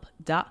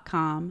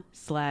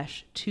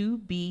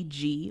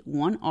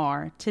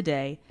betterhelp.com/2BG1R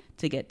today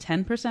to get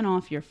 10%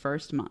 off your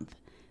first month.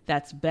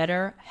 That's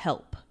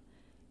BetterHelp.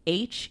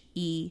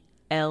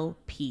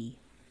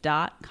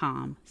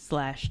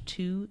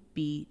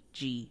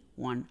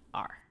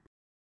 HELP.com/2BG1R.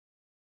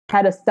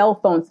 Had a cell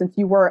phone since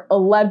you were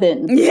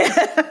 11.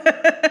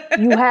 Yeah.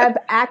 You have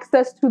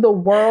access to the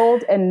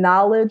world and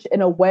knowledge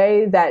in a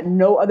way that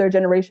no other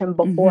generation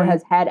before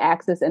has had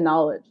access and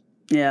knowledge.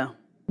 Yeah.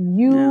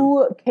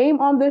 You came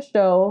on this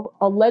show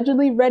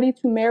allegedly ready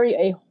to marry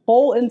a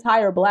whole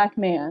entire black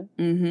man,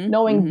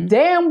 knowing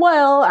damn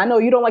well, I know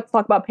you don't like to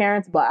talk about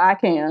parents, but I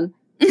can,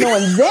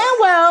 knowing damn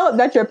well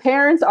that your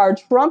parents are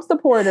Trump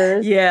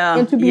supporters.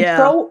 And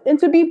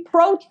to be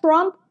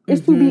pro-Trump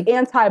is to be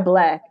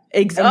anti-black.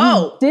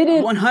 Exactly.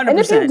 100%. And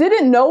if you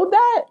didn't know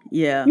that,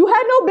 you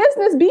had no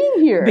business being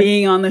here.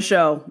 Being on the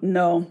show.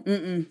 No.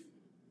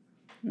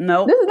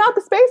 No. This is not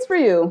the space for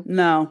you.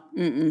 No.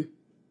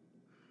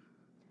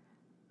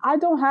 I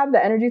don't have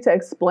the energy to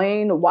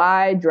explain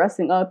why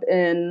dressing up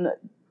in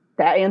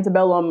that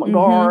antebellum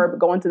garb,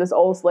 going to this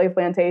old slave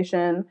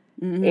plantation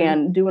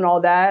and doing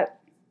all that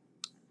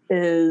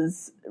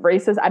is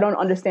racist. I don't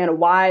understand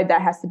why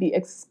that has to be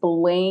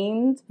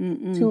explained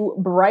to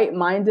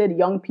bright-minded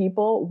young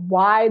people,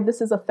 why this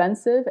is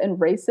offensive and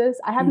racist.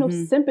 I have no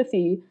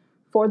sympathy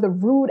for the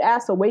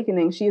rude-ass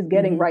awakening she is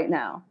getting right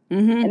now.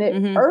 And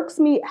it irks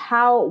me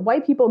how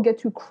white people get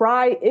to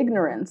cry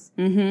ignorance.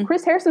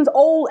 Chris Harrison's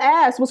old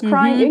ass was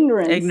crying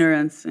ignorance.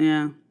 Ignorance,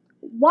 yeah.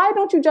 Why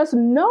don't you just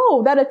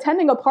know that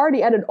attending a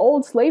party at an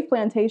old slave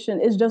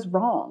plantation is just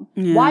wrong?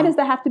 Why does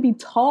that have to be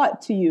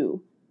taught to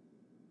you?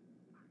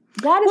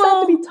 Why does that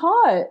have to be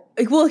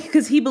taught? Well,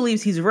 because he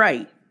believes he's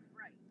right.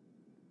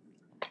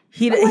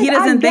 He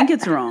doesn't think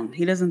it's wrong.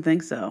 He doesn't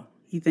think so.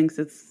 He thinks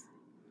it's...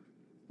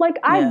 Like,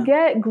 I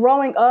get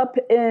growing up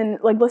in...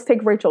 Like, let's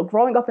take Rachel.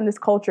 Growing up in this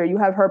culture, you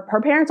have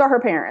her parents are her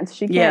parents.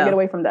 She can't get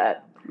away from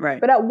that. Right.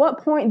 But at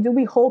what point do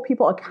we hold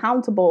people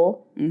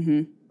accountable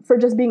for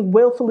just being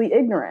willfully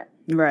ignorant?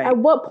 Right. At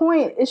what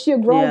point is she a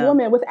grown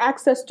woman with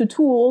access to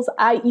tools,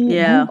 i.e.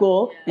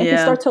 Google, and can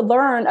start to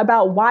learn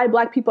about why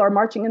black people are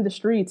marching in the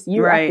streets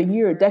year after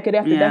year, decade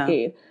after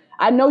decade?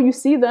 I know you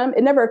see them.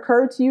 It never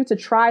occurred to you to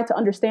try to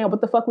understand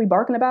what the fuck we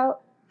barking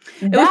about?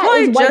 That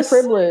is white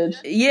privilege.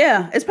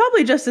 Yeah. It's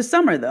probably just this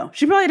summer, though.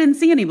 She probably didn't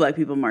see any black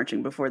people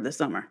marching before this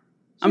summer.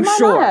 I'm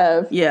sure.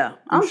 Have. Yeah.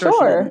 I'm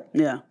sure.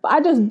 Yeah. But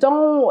I just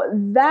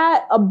don't...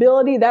 That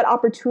ability, that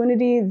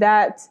opportunity,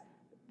 that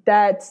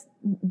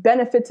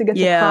benefit to get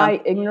to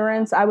cry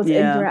ignorance. I was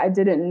ignorant. I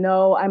didn't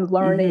know. I'm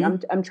learning.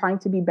 I'm trying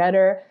to be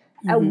better.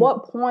 At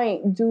what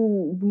point do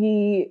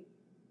we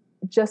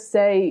just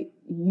say,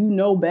 you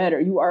know better?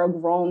 You are a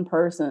grown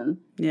person.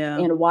 Yeah.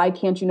 And why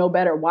can't you know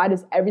better? Why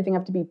does everything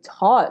have to be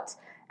taught?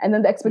 And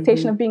then the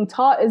expectation of being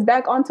taught is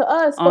back onto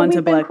us. But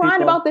we've been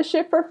crying about this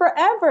shit for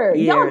forever.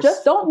 Years. Y'all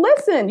just don't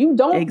listen. You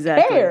don't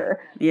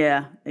care.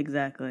 Yeah,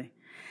 exactly.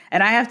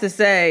 And I have to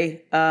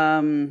say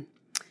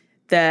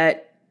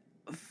that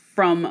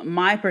from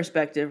my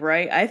perspective,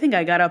 right, I think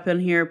I got up in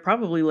here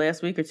probably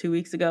last week or 2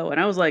 weeks ago, and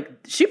I was like,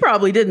 she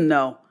probably didn't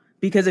know.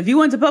 Because if you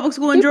went to public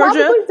school in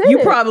Georgia, you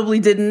probably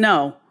didn't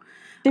know.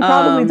 She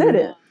probably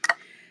didn't.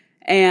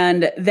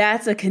 And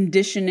that's a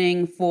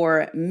conditioning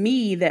for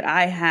me that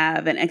I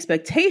have an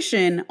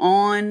expectation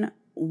on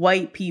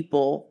white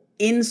people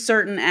in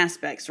certain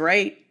aspects,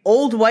 right?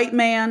 Old white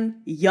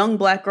man, young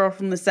black girl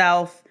from the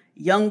South,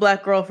 young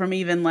black girl from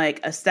even like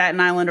a Staten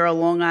Island or a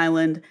Long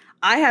Island.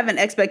 I have an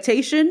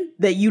expectation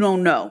that you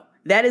don't know.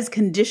 That is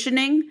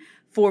conditioning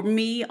for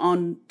me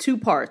on two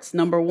parts.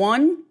 Number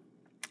one,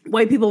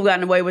 white people have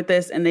gotten away with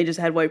this and they just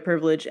had white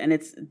privilege and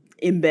it's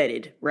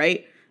embedded,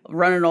 right?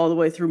 Running all the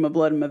way through my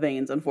blood and my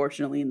veins,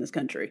 unfortunately, in this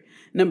country.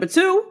 Number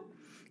two,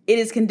 it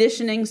is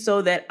conditioning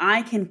so that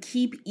I can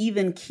keep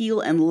even keel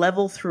and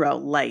level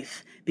throughout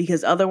life,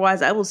 because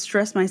otherwise I will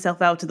stress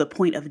myself out to the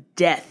point of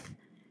death.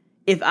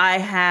 If I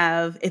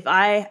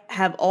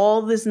have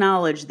all this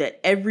knowledge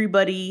that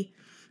everybody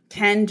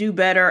can do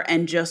better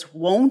and just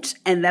won't,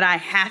 and that I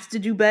have to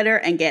do better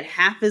and get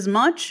half as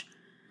much,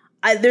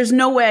 there's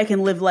no way I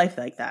can live life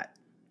like that.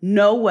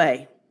 No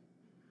way.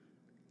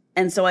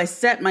 And so I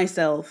set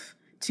myself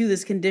to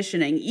this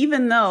conditioning,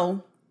 even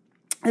though,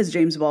 as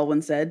James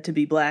Baldwin said, to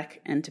be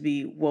black and to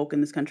be woke in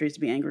this country is to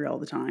be angry all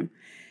the time.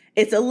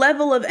 It's a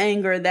level of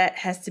anger that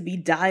has to be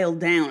dialed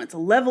down. It's a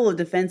level of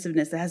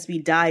defensiveness that has to be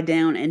dialed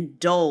down and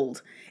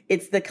dulled.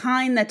 It's the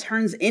kind that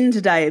turns into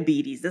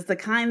diabetes. It's the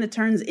kind that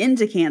turns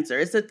into cancer.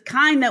 It's the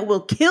kind that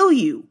will kill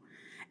you.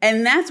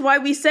 And that's why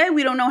we say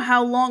we don't know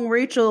how long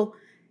Rachel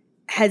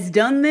has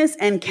done this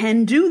and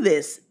can do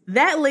this.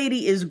 That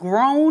lady is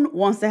grown,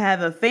 wants to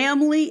have a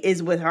family,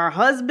 is with her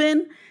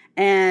husband,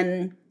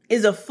 and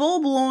is a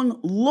full-blown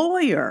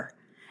lawyer,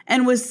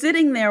 and was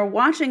sitting there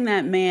watching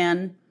that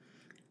man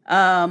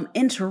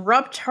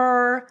interrupt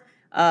her,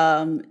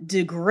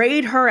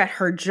 degrade her at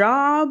her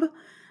job,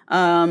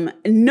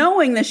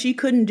 knowing that she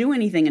couldn't do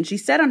anything. And she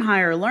said on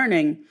Higher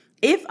Learning,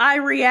 if I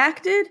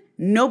reacted,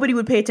 nobody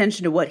would pay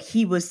attention to what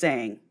he was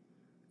saying.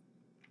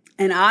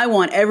 And I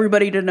want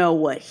everybody to know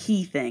what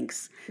he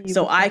thinks.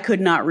 So I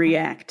could not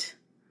react.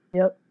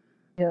 Yep.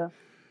 Yeah.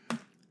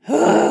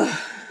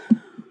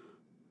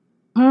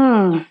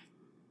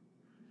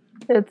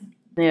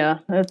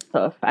 It's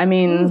tough. I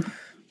mean,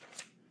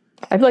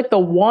 I feel like the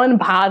one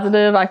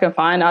positive I can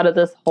find out of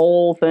this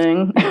whole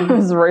thing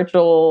is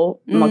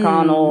Rachel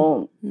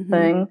McConnell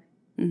thing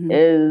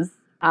is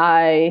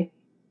I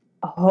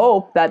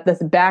hope that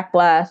this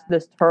backlash,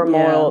 this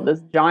turmoil,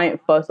 this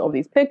giant fuss over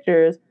these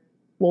pictures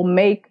will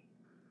make,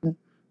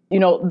 you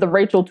know, the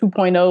Rachel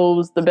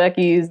 2.0s, the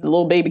Beckys, the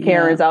little baby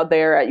Karens out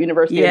there at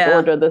University of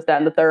Georgia, this, that,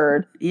 and the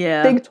third.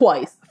 Yeah. Think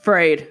twice.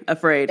 Afraid.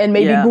 And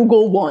maybe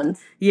Google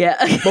once.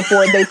 Yeah.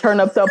 Before they turn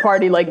up to a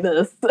party like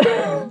this. That's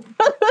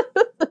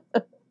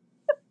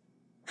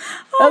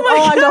all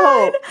I can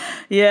hope.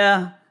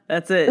 Yeah.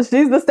 That's it.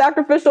 She's the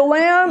sacrificial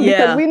lamb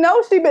because we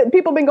know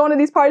people been going to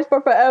these parties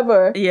for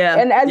forever. Yeah.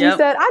 And as you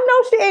said, I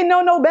know she ain't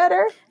no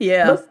better.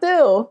 Yeah. But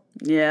still.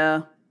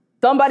 Yeah.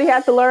 Somebody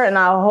has to learn, and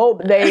I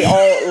hope they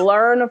all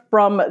learn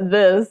from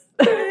this.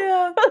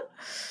 Yeah.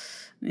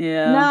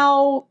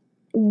 Now,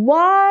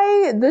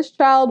 why this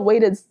child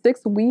waited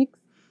 6 weeks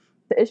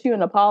to issue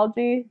an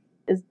apology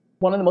is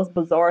one of the most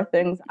bizarre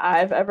things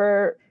I've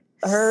ever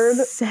heard.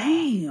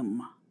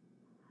 Same.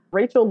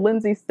 Rachel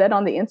Lindsay said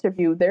on the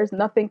interview, there's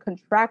nothing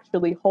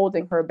contractually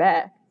holding her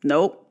back.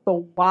 Nope.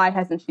 So why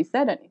hasn't she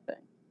said anything?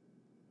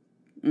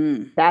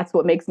 That's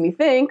what makes me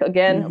think,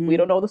 again, we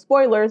don't know the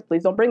spoilers.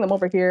 Please don't bring them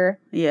over here.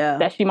 Yeah.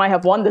 That she might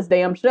have won this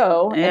damn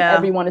show and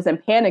everyone is in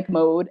panic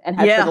mode and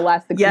has for the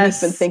last 6 weeks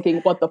been thinking,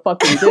 what the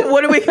fuck we do?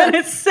 What are we going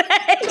to say?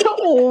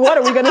 What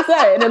are we going to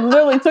say? And it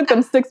literally took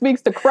them 6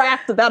 weeks to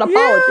craft that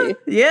apology.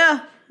 Yeah.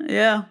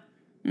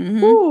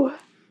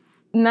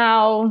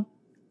 Now,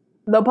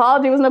 the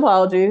apology was an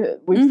apology.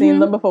 We've seen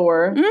them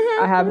before.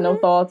 I have no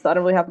thoughts. I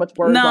don't really have much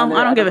words on it. No,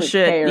 I don't give a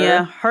shit. Care.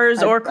 Yeah,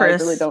 hers or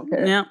Chris. I really don't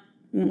care. Yeah.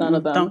 None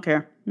of them. Don't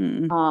care.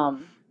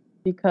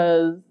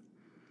 Because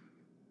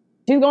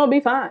she's going to be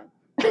fine.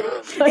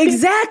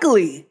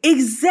 Exactly.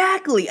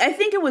 I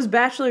think it was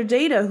Bachelor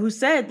Data who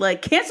said,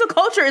 like, cancel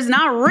culture is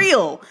not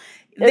real.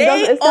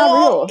 It's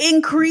all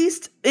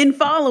increased in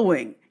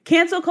following.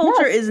 Cancel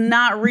culture is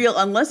not real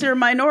unless you're a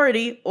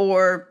minority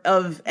or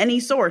of any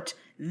sort.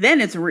 Then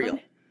it's real.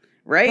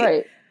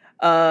 Right?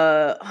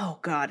 Oh,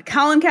 God.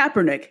 Colin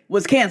Kaepernick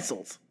was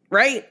canceled.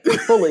 Right?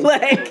 Fully.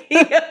 Like,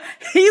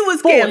 he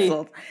was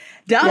canceled.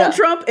 Donald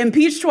Trump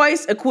impeached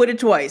twice, acquitted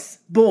twice.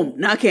 Boom,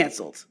 not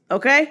canceled.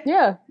 Okay?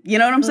 Yeah. You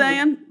know what I'm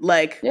saying?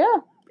 Like,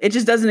 it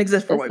just doesn't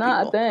exist for white people. It's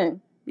not a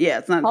thing. Yeah,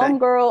 it's not a thing.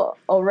 Homegirl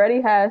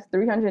already has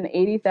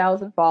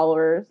 380,000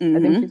 followers. I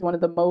think she's one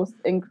of the most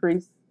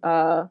increased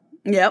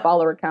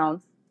follower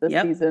counts this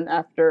season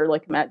after,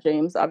 like, Matt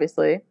James,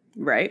 obviously.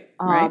 Right.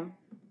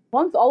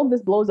 Once all of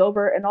this blows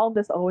over, and all of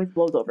this always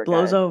blows over,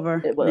 Blows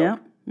over. It will. Yeah.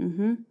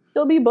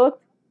 She'll be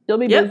booked. She'll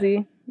be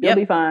busy. She'll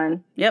be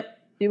fine.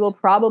 She will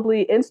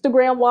probably,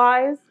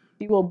 Instagram-wise,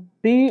 she will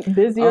be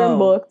busier and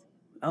booked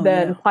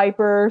than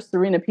Piper,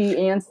 Serena P,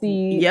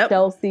 Ancy,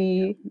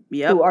 Chelsea,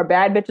 who are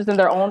bad bitches in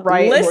their own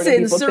right.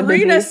 Listen,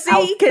 Serena C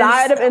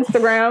outside of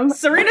Instagram.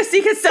 Serena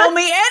C can sell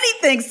me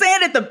anything.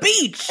 Sand at the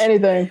beach.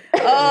 Anything.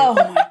 Oh,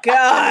 my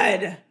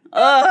God.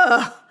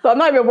 So I'm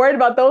not even worried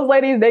about those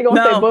ladies. They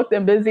gonna stay booked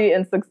and busy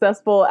and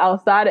successful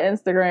outside of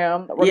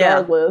Instagram,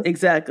 regardless. Yeah,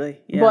 exactly.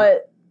 Yeah.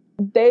 But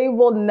they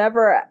will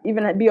never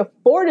even be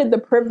afforded the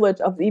privilege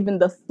of even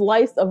the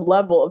slice of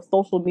level of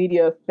social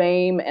media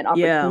fame and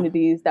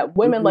opportunities that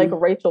women like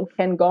Rachel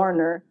can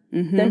garner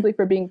simply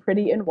for being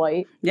pretty and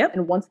white.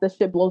 And once this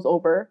shit blows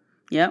over,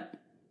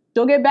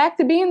 she'll get back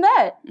to being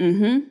that.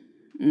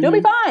 She'll be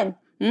fine.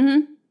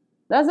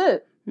 That's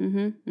it.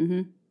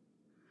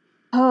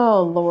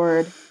 Oh,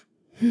 Lord.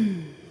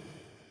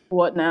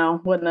 What now?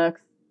 What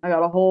next? I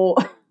got a whole...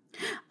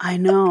 I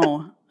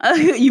know.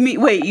 You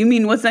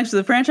mean what's next for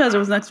the franchise or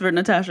what's next for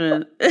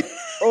Natasha?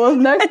 What's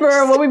next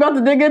for what we about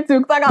to dig into?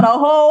 Because I got a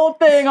whole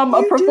thing on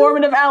a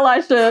performative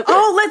allyship.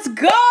 Oh, let's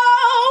go!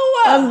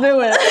 Let's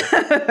do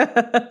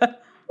it.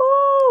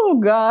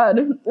 Oh, God.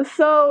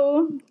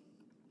 So,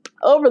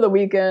 over the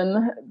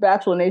weekend,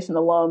 Bachelor Nation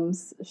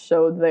alums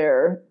showed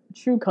their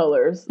true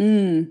colors.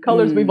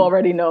 Colors we've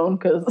already known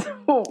because...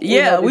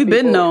 we've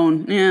been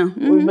known. Yeah.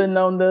 We've been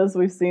known this.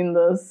 We've seen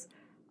this.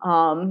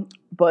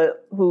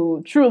 But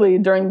who truly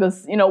during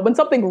this, you know, when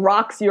something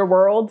rocks your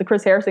world, the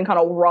Chris Harrison kind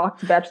of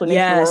rocked Bachelor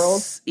Nation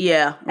world.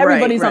 Yeah.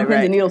 Everybody's on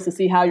pins and needles to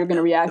see how you're going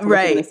to react to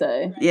what you're going to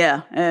say.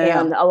 Yeah.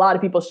 And a lot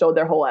of people showed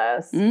their whole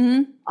ass.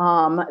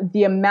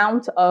 The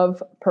amount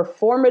of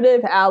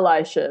performative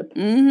allyship,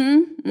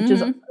 which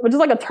is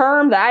like a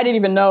term that I didn't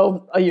even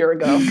know a year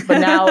ago, but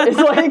now it's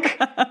like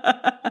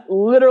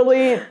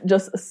literally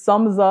just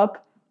sums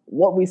up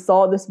what we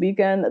saw this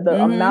weekend.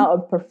 The amount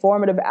of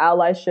performative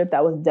allyship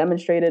that was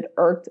demonstrated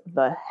irked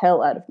the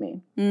hell out of me.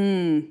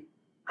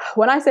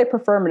 When I say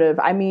performative,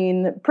 I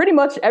mean pretty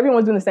much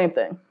everyone's doing the same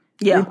thing.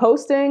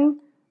 Reposting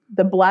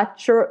the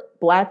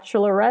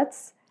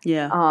Bachelorettes.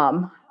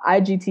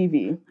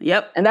 IGTV.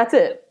 And that's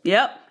it.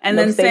 And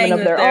then saying of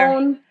their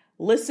own,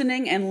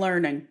 listening and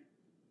learning.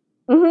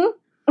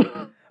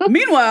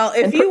 Meanwhile,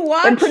 if you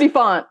watch... And pretty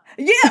font.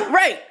 Yeah,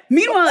 right.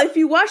 Meanwhile, if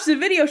you watch the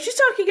video, she's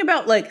talking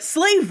about, like,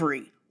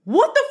 slavery.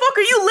 What the fuck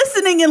are you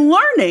listening and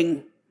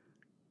learning?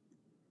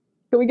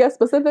 Can we get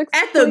specifics?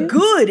 At the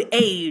good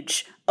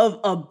age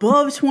of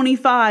above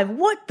 25,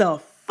 what the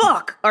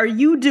fuck are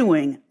you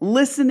doing?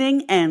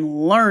 Listening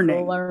and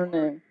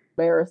learning.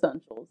 Bare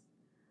essentials.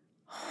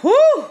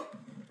 Whew.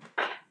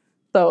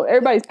 So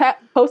everybody's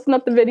posting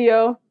up the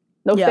video.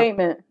 No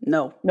statement.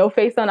 No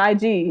face on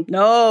IG.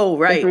 No,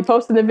 right. Just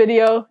reposting the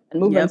video and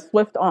moving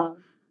swift on.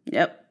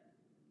 Yep.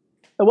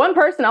 The one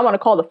person I want to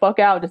call the fuck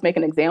out, just make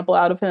an example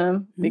out of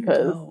him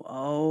because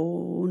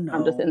no.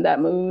 I'm just in that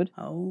mood.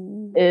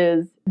 Oh.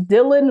 Is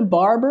Dylan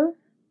Barber.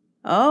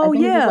 Oh, I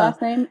think is his last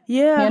name.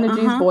 Yeah. Hannah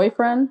G's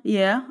boyfriend.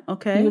 Yeah,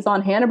 okay. He was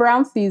on Hannah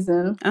Brown's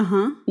season.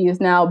 He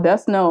is now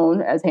best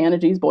known as Hannah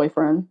G's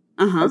boyfriend.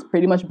 Has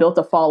pretty much built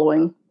a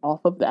following off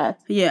of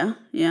that. Yeah.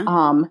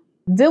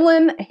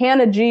 Dylan,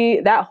 Hannah G,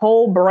 that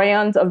whole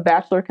brand of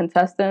Bachelor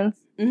contestants,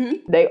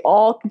 they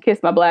all can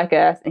kiss my black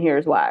ass, and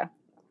here's why.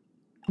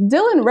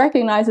 Dylan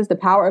recognizes the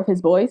power of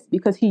his voice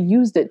because he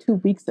used it 2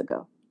 weeks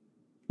ago.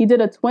 He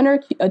did a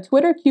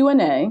Twitter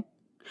Q&A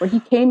where he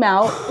came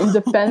out in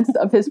defense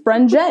of his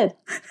friend Jed.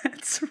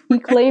 That's right. He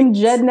claimed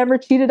Jed never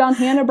cheated on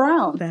Hannah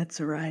Brown. That's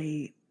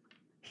right.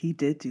 He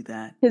did do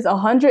that. His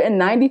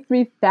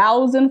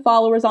 193,000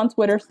 followers on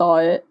Twitter saw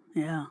it.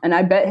 Yeah. And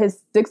I bet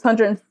his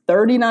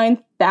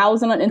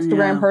 639,000 on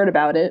Instagram heard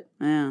about it.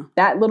 Yeah.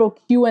 That little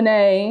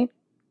Q&A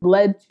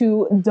led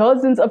to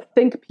dozens of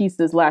think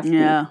pieces last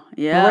week.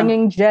 Yeah.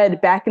 Bringing Jed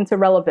back into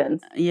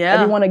relevance. Yeah.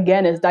 Everyone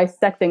again is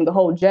dissecting the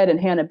whole Jed and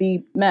Hannah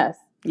B mess.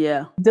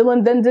 Yeah.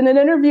 Dylan then did an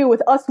interview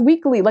with Us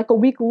Weekly like a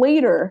week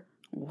later.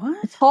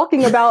 What?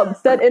 Talking about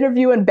said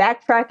interview and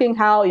backtracking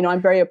how,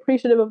 I'm very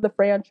appreciative of the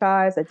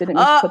franchise. I didn't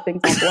need to put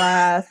things on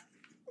blast.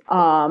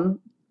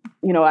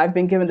 I've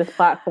been given this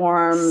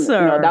platform.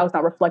 That was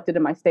not reflected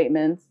in my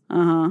statements.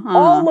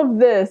 All of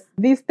this,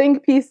 these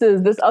think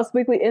pieces, this Us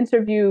Weekly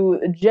interview,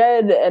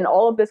 Jed, and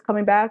all of this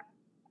coming back,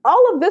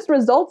 all of this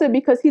resulted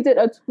because he did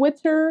a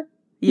Twitter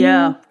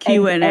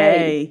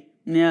Q&A.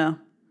 Yeah.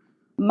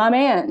 My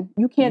man,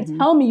 you can't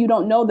tell me you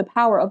don't know the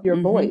power of your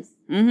voice.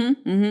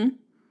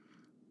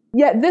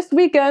 Yet this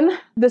weekend,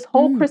 this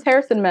whole Chris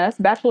Harrison mess,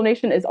 Bachelor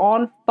Nation is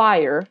on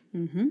fire.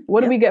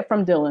 What do we get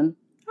from Dylan?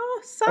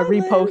 Silence. A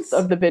repost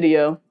of the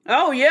video.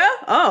 Oh, yeah?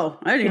 Oh,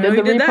 I didn't know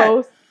he did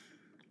that.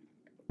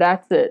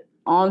 That's it.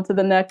 On to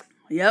the next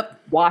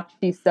watch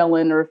he's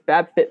selling or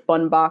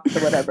FabFitFun box or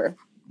whatever.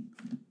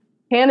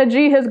 Hannah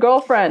G, his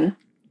girlfriend,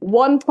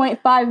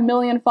 1.5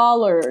 million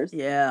followers.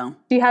 Yeah.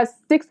 She has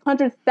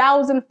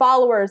 600,000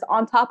 followers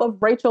on top of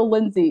Rachel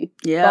Lindsay,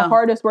 the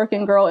hardest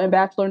working girl in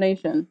Bachelor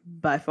Nation.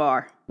 By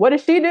far. What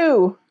does she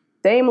do?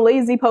 Same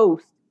lazy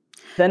post.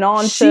 Then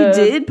She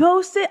did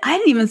post it? I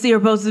didn't even see her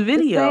post the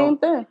video. Same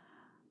thing.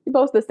 She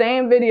posted the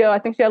same video. I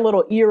think she had a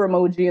little ear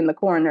emoji in the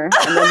corner.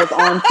 And then was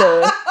on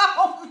to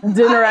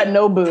dinner at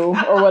Nobu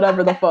or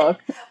whatever the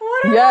fuck.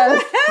 Whatever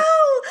the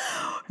hell?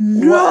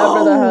 No.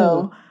 Whatever the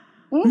hell.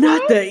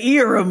 Not the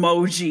ear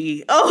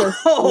emoji.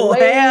 Oh,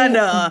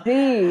 Hannah.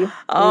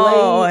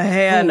 Oh,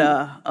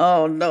 Hannah.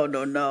 Oh,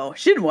 no.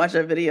 She didn't watch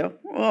that video.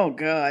 Oh,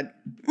 God.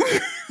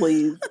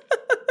 Please.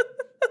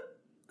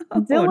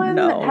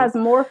 Dylan has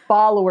more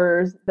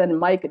followers than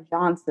Mike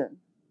Johnson.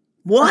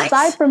 What?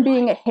 Aside from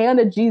being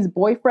Hannah G's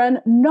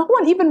boyfriend, no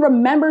one even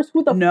remembers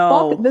who the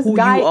fuck this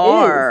guy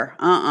is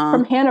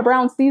from Hannah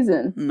Brown's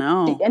season.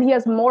 No. And he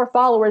has more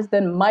followers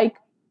than Mike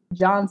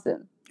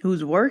Johnson.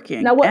 Who's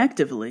working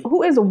actively.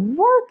 Who is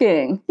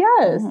working,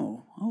 yes.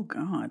 Oh,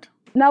 God.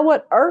 Now,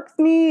 what irks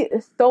me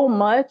so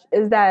much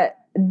is that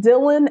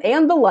Dylan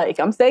and the like,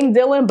 I'm saying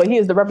Dylan, but he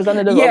is the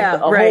representative of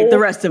the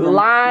rest of them.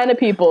 Line of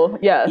people,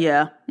 yes.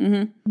 Yeah.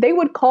 They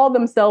would call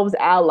themselves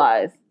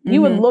allies.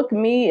 You would look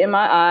me in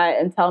my eye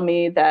and tell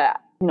me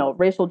that,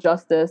 racial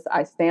justice,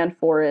 I stand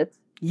for it.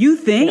 You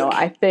think?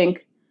 I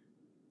think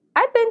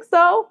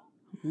so.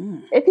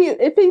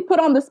 If he put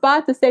on the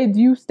spot to say, do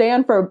you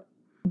stand for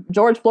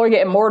George Floyd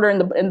getting murdered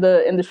in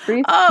the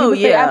streets? He would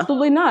say,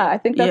 absolutely not. I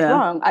think that's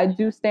wrong. I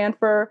do stand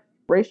for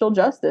racial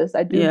justice.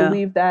 I do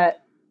believe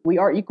that we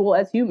are equal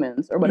as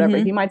humans or whatever.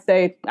 He might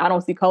say, I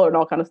don't see color and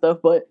all kind of stuff,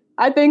 but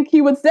I think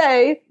he would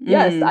say,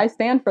 yes, I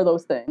stand for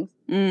those things.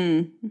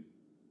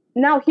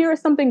 Now, here is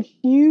something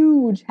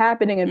huge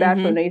happening in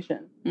Bachelor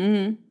Nation.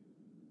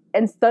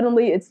 And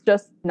suddenly, it's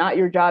just not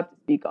your job to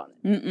speak on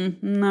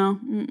it. No.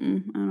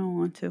 I don't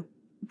want to.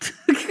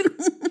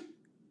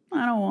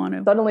 I don't want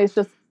to. Suddenly, it's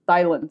just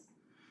silence.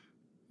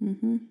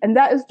 And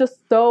that is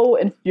just so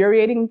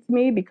infuriating to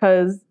me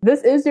because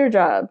this is your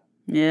job.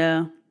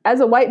 Yeah. As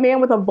a white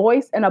man with a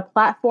voice and a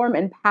platform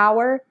and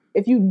power,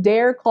 if you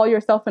dare call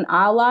yourself an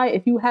ally,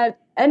 if you have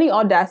any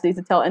audacity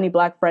to tell any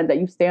black friend that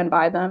you stand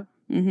by them,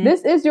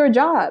 this is your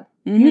job.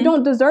 You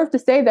don't deserve to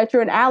say that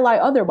you're an ally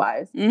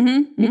otherwise.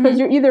 Because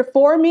you're either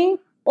for me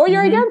or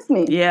you're against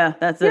me. Yeah,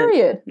 that's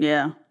Period. it.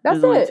 Yeah.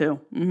 That's it. Too.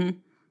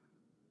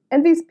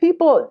 And these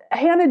people,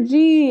 Hannah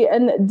G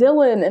and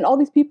Dylan and all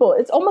these people,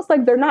 it's almost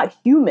like they're not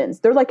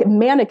humans. They're like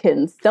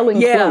mannequins selling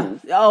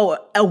clothes. Oh,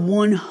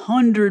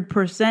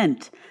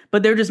 100%.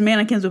 But they're just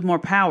mannequins with more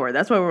power.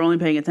 That's why we're only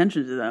paying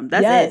attention to them.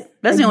 That's it.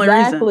 That's the only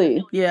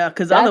reason. Yeah,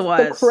 because otherwise,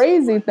 that's the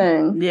crazy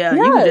thing. Yeah,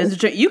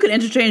 you could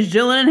interchange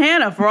Dylan and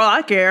Hannah for all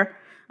I care.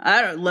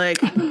 I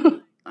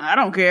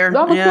don't care.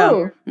 Don't have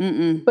a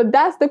clue. But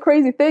that's the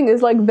crazy thing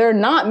is like they're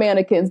not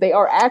mannequins. They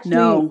are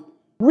actually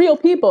real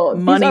people.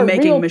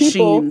 Money-making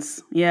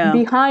machines. Yeah.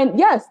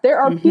 There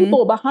are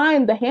people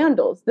behind the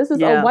handles. This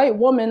is a white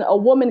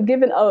woman,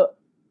 given a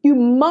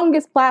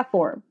humongous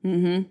platform.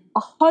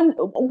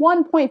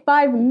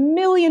 1.5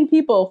 million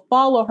people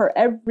follow her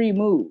every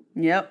move.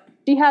 Yep.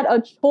 She had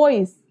a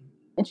choice,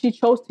 and she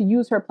chose to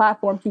use her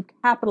platform to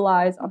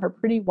capitalize on her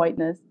pretty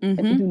whiteness and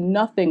to do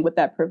nothing with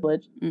that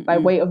privilege by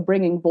way of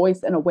bringing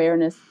voice and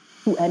awareness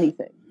to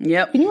anything.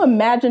 Yep. Can you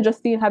imagine,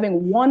 Justine,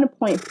 having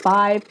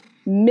 1.5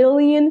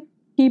 million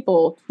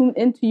people tune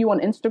into you on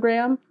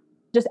Instagram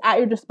just at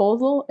your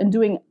disposal and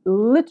doing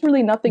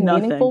literally nothing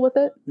meaningful with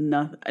it?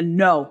 No.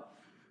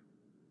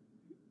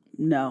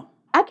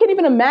 I can't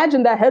even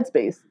imagine that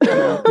headspace.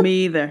 No,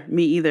 me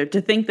either.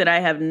 To think that I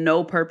have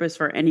no purpose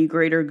for any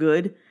greater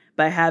good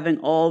by having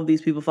all of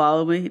these people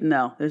follow me,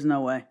 no, there's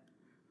no way.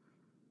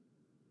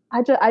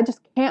 I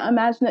just can't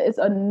imagine it. It's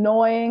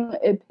annoying.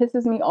 It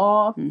pisses me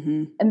off.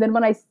 And then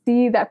when I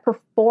see that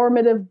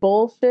performative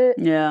bullshit,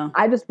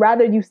 I just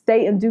rather you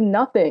stay and do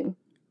nothing.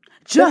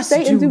 Just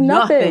stay and do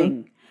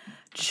nothing.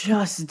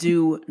 Just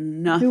do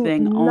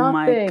nothing. Oh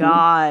my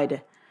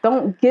God.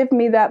 Don't give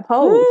me that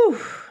pose.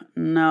 Oof.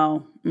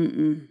 No.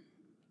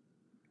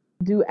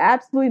 Do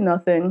absolutely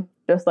nothing.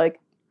 Just like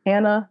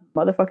Hannah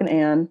motherfucking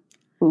Ann,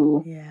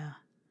 who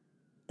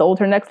sold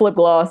her next lip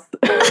gloss.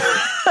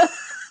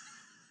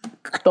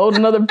 Sold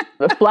another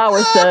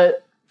flower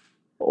set,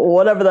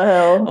 whatever the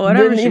hell.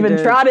 Didn't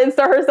even try to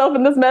insert herself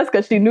in this mess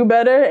because she knew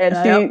better. And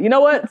she, you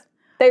know what?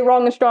 Stay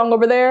wrong and strong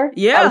over there.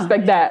 Yeah. I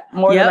respect that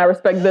more than I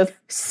respect this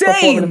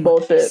performative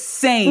bullshit.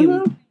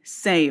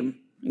 Same.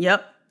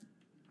 Yep.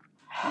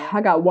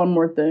 I got one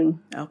more thing.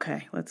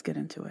 Okay, let's get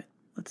into it.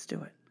 Let's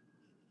do it.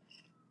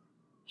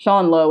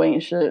 Sean Lowe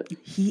ain't shit.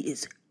 He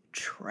is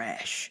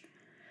trash.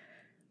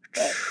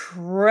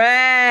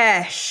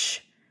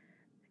 Trash.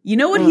 You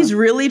know what he's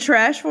really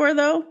trash for,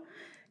 though?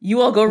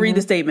 You all go read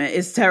the statement.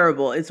 It's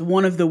terrible. It's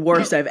one of the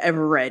worst I've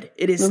ever read.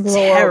 It is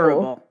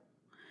terrible.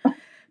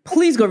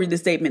 Please go read the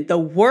statement. The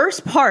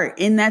worst part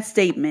in that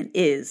statement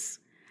is,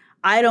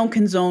 I don't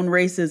condone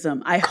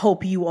racism. I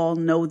hope you all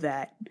know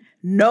that.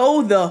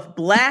 No, the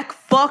black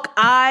fuck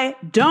I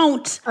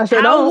don't.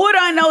 How would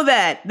I know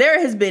that? There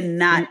has been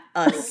not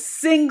a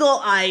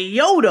single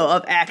iota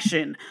of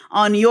action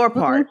on your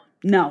part.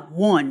 Not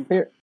one.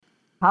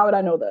 How would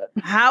I know that?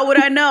 How would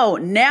I know?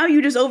 Now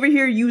you just over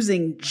here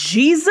using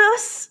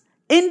Jesus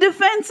in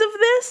defense of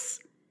this?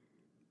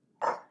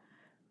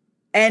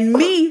 And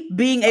me,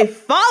 being a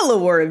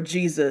follower of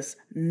Jesus,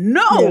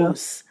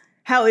 knows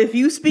how if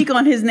you speak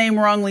on his name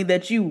wrongly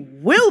that you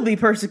will be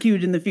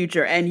persecuted in the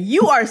future. And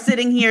you are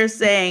sitting here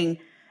saying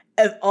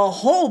a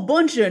whole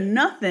bunch of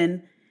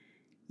nothing,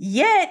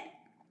 yet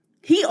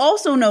he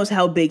also knows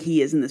how big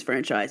he is in this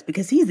franchise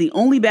because he's the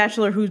only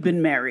Bachelor who's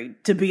been married,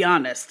 to be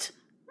honest.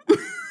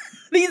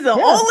 He's the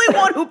only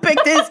one who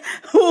picked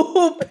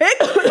who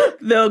picked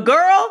the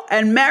girl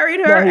and married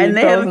her, and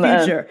they have a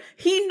future.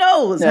 He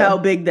knows how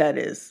big that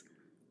is.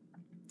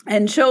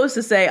 And chose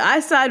to say, I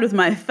side with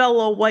my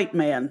fellow white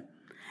man.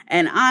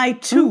 And I,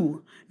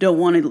 too, don't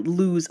want to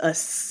lose a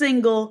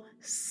single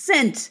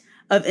cent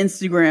of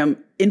Instagram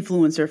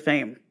influencer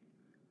fame.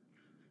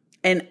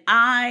 And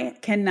I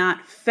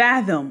cannot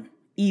fathom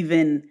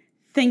even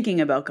thinking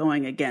about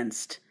going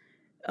against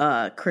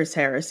Chris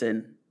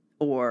Harrison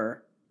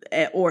or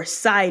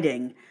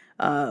siding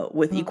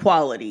with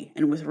equality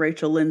and with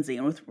Rachel Lindsay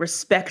and with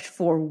respect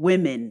for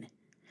women.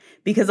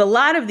 Because a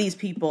lot of these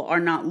people are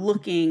not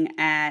looking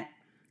at,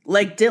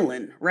 like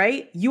Dylan,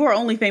 right? You are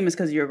only famous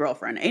because of your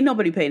girlfriend. Ain't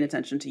nobody paying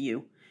attention to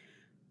you.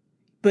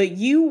 But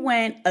you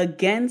went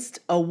against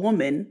a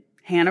woman,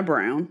 Hannah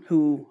Brown,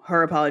 who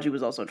her apology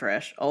was also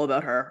trash. All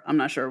about her. I'm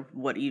not sure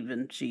what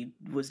even she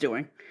was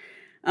doing.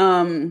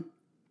 Who,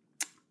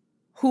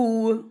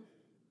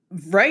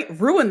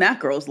 ruined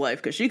that girl's life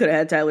because she could have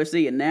had Tyler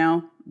C. And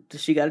now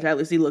she got a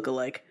Tyler C.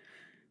 lookalike.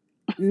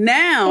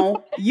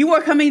 Now you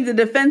are coming to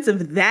the defense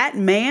of that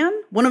man,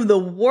 one of the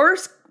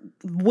worst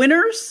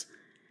winners,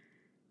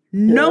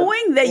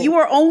 knowing that you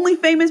are only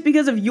famous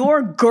because of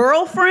your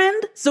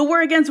girlfriend. So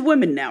we're against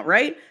women now,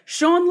 right?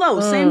 Sean Lowe,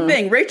 same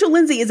thing. Rachel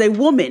Lindsay is a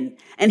woman,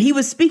 and he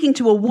was speaking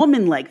to a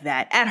woman like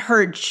that at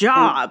her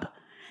job.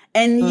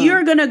 And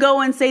you're going to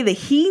go and say that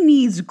he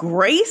needs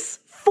grace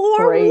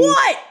for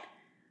what?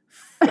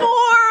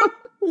 For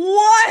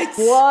what?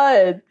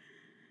 What?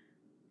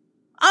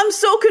 I'm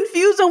so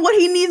confused on what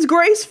he needs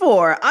grace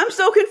for. I'm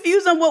so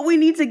confused on what we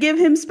need to give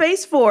him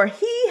space for.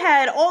 He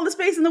had all the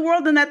space in the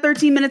world in that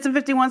 13 minutes and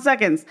 51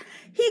 seconds.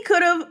 He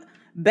could have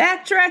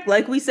backtracked,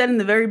 like we said in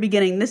the very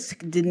beginning. This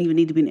didn't even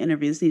need to be an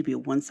interview. This needed to be a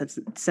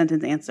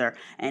one-sentence answer.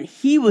 And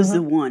he was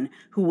the one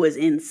who was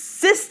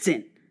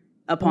insistent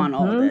upon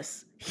all of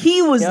this.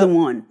 He was the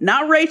one,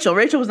 not Rachel.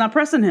 Rachel was not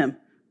pressing him.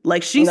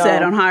 Like she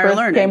said on Higher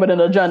Learning. He came with an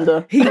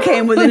agenda. He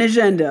came with an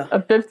agenda. A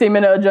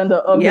 15-minute agenda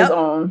of his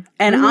own.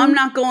 And I'm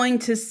not going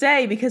to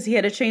say because he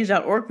had a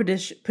change.org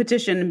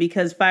petition and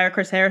because Fire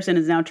Chris Harrison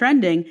is now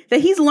trending that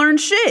he's learned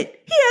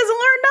shit. He hasn't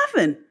learned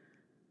nothing.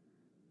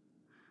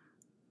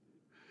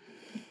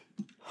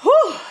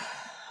 Whew.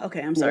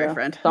 Okay, I'm sorry,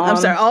 friend. Sean, I'm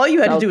sorry. All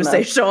you had to do was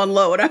say Sean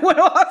Lowe, and I went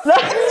off.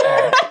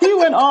 He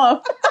went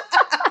off.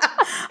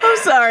 I'm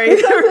sorry. His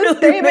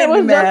statement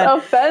was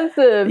just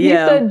offensive. He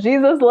said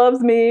Jesus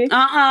loves me,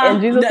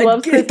 and Jesus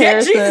loves Chris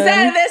Harrison. Get Jesus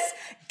out of this.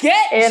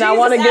 And I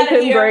want to give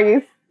him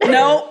grace.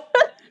 No.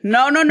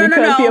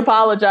 Because he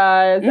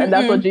apologized, and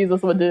that's what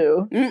Jesus would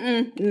do.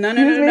 No.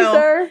 Excuse me,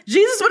 sir?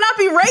 Jesus would not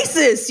be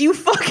racist. You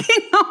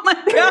fucking, oh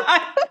my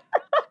God.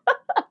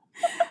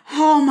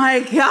 Oh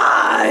my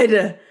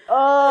God.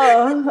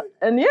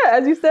 And yeah,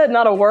 as you said,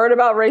 not a word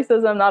about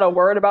racism, not a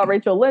word about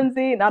Rachel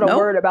Lindsay, not a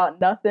word about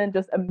nothing,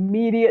 just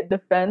immediate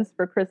defense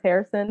for Chris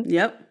Harrison.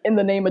 Yep. In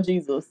the name of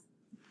Jesus.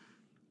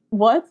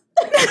 What?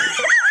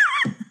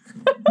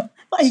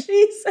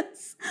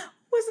 Jesus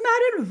was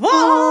not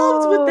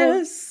involved with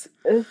this.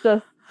 It's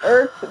just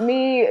irked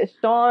me.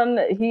 Sean,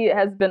 he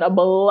has been a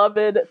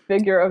beloved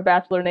figure of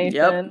Bachelor Nation.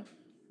 Yep.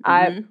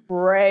 I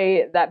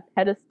pray that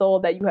pedestal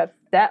that you have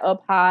set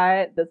up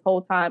high this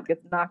whole time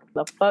gets knocked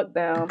the fuck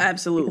down.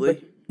 Absolutely.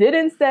 Because what you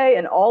didn't say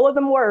in all of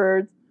them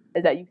words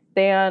is that you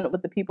stand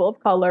with the people of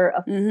color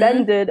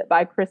offended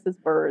by Chris's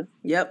words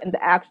and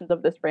the actions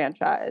of this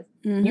franchise.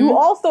 You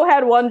also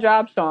had one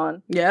job,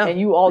 Sean. Yeah. And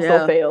you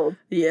also failed.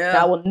 Yeah. And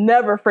I will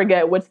never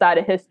forget which side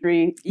of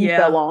history you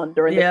fell on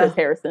during the Chris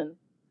Harrison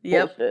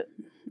bullshit.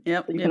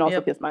 Yep. So you can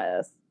also kiss my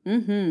ass.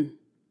 Mm-hmm.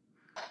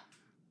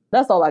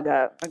 That's all I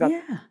got.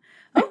 Yeah.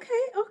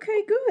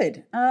 Okay,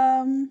 good.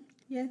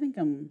 Yeah, I think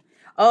I'm...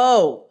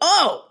 Oh!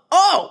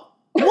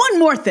 One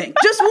more thing.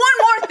 Just one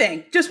more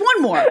thing. Just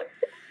one more.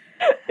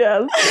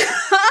 Yes.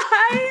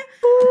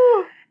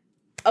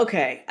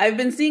 Okay, I've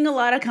been seeing a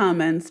lot of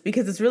comments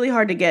because it's really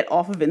hard to get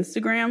off of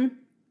Instagram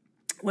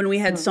when we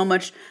had so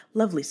much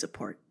lovely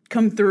support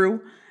come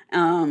through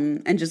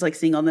and just like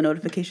seeing all the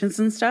notifications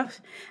and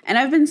stuff. And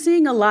I've been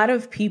seeing a lot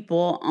of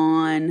people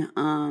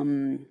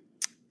on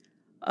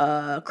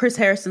Chris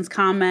Harrison's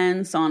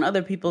comments, on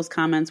other people's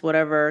comments,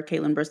 whatever,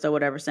 Caitlin Bristow,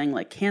 whatever, saying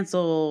like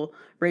cancel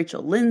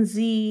Rachel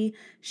Lindsay.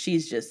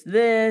 She's just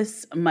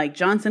this. Mike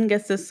Johnson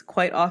gets this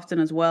quite often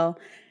as well.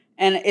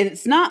 And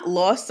it's not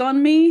lost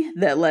on me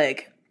that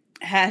like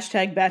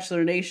hashtag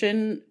Bachelor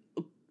Nation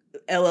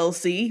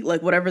LLC,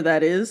 like whatever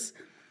that is,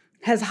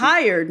 has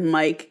hired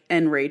Mike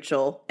and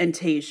Rachel and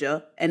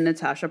Tayshia and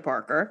Natasha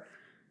Parker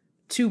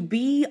to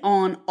be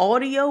on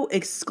audio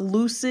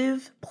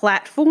exclusive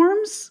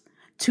platforms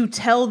to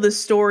tell the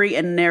story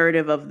and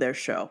narrative of their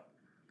show.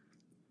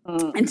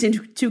 And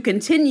to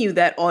continue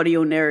that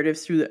audio narrative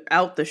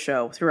throughout the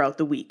show, throughout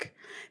the week.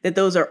 That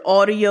those are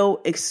audio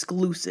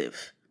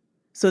exclusive.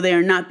 So they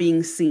are not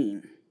being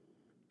seen.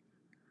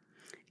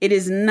 It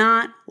is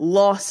not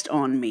lost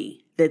on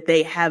me that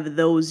they have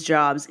those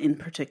jobs in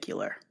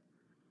particular.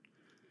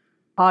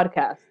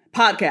 Podcasts,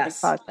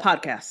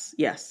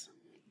 yes.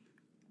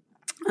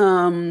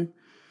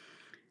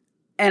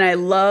 And I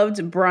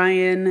loved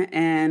Brian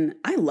and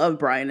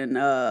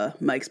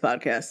Mike's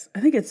podcast. I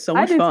think it's so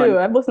much fun. I do too.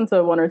 I've listened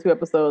to 1 or 2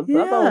 episodes.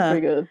 So I thought it was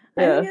pretty good.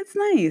 Yeah. I think it's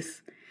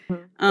nice.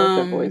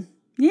 Their voice.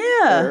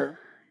 Yeah.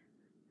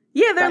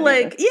 Yeah, they're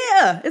like,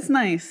 it's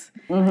nice.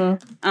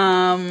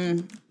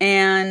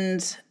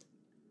 And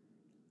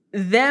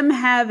them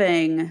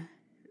having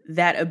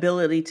that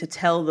ability to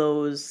tell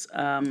those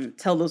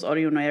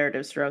audio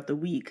narratives throughout the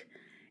week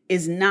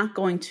is not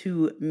going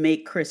to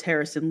make Chris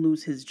Harrison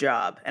lose his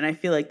job. And I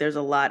feel like there's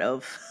a lot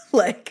of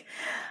like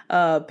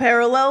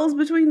parallels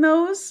between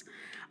those.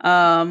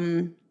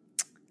 And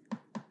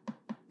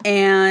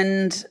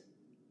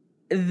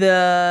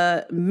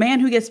the man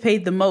who gets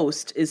paid the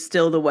most is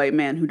still the white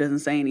man who doesn't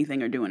say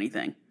anything or do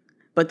anything.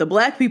 But the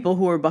black people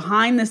who are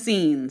behind the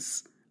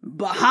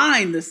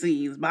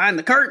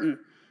curtain,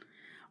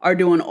 are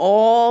doing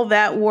all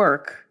that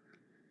work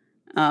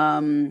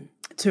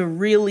to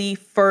really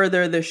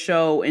further the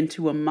show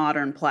into a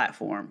modern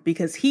platform.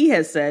 Because he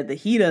has said that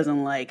he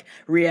doesn't like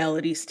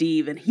Reality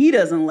Steve and he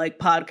doesn't like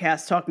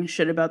podcasts talking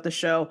shit about the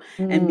show.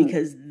 And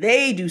because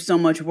they do so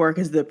much work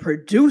as the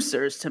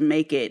producers to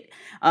make it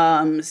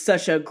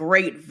such a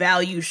great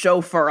value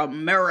show for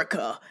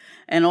America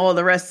and all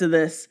the rest of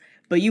this.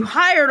 But you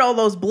hired all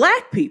those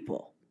black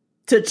people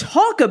to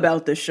talk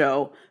about the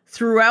show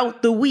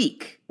throughout the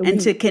week and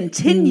to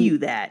continue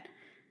that,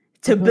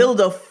 to build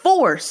a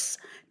force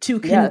to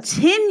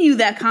continue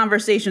that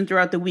conversation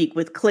throughout the week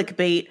with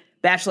Clickbait,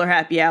 Bachelor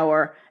Happy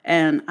Hour,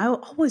 and I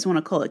always want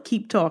to call it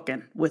Keep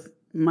Talking with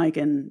Mike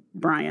and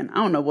Brian. I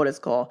don't know what it's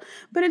called,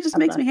 but it just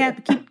makes me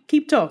happy.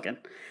 Keep talking.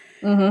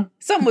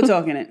 Something with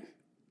talking it.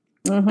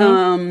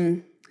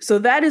 So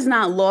that is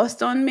not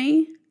lost on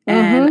me.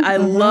 And I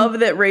love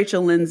that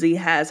Rachel Lindsay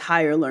has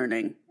higher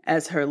learning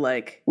as her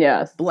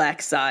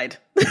black side.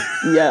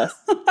 Yes.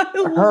 I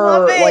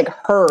love it. Like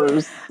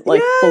hers.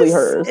 Like fully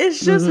hers.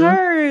 It's just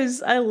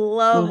hers. I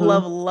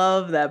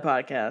love that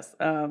podcast.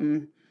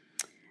 And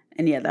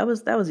yeah, that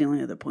was the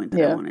only other point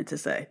that I wanted to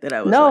say that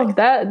I was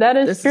that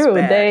is true.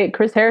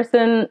 Chris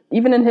Harrison,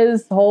 even in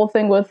his whole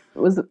thing with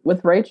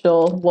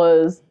Rachel,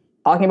 was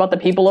talking about the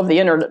people of the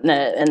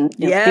internet and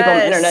people on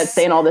the internet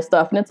saying all this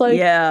stuff. And it's like,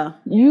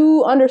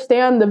 you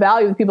understand the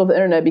value of the people of the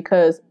internet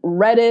because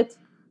Reddit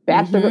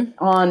Bachelor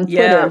on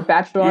Twitter,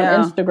 Bachelor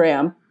on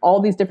Instagram, all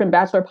these different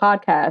Bachelor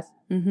podcasts.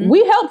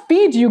 We help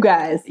feed you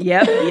guys.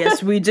 Yep.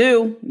 Yes, we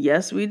do.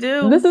 Yes, we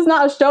do. This is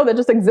not a show that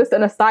just exists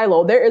in a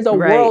silo. There is a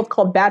world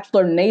called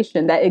Bachelor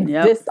Nation that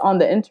exists on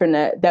the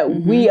internet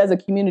that we as a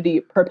community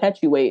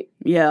perpetuate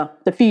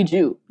to feed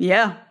you.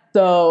 Yeah.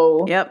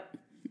 So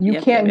you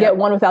can't get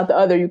one without the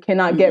other. You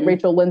cannot get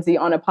Rachel Lindsay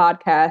on a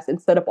podcast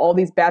and set up all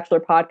these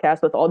Bachelor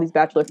podcasts with all these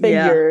Bachelor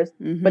figures,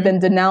 but then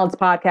denounce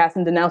podcasts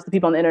and denounce the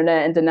people on the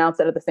internet and denounce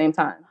it at the same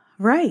time.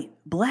 Right.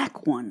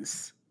 Black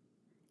ones.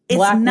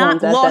 It's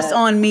not lost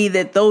on me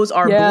that those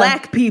are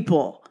Black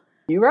people.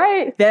 You're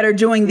right. That are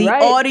doing the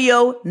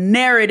audio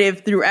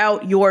narrative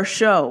throughout your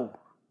show.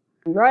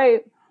 You're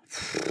right.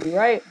 You're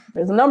right.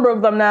 There's a number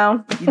of them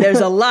now. There's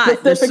a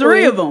lot. There's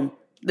 3 of them.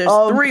 There's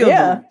 3 of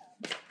them.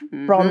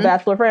 From the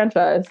Bachelor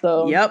franchise.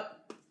 So yep.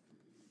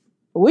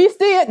 We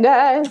see it,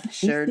 guys.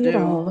 Sure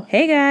do.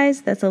 Hey,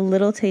 guys, that's a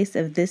little taste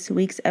of this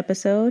week's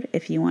episode.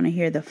 If you want to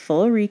hear the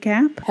full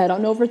recap, head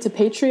on over to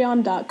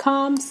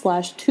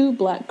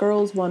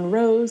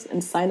patreon.com/2blackgirls1rose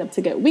and sign up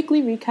to get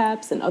weekly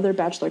recaps and other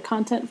Bachelor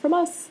content from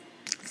us.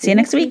 See you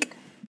next week.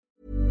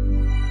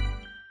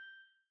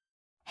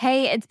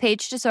 Hey, it's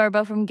Paige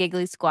DeSorbo from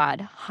Giggly Squad.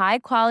 High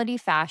quality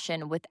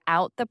fashion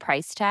without the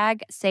price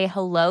tag. Say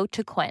hello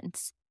to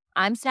Quince.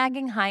 I'm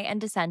snagging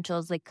high-end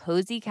essentials like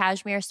cozy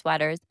cashmere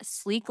sweaters,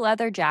 sleek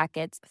leather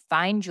jackets,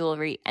 fine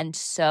jewelry, and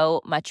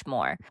so much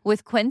more.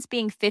 With Quince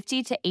being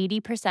 50 to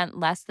 80%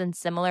 less than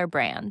similar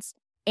brands.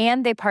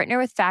 And they partner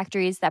with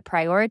factories that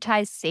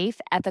prioritize safe,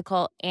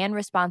 ethical, and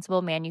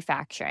responsible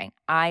manufacturing.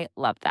 I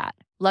love that.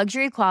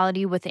 Luxury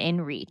quality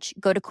within reach.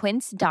 Go to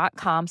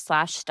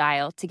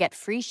quince.com/style to get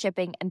free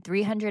shipping and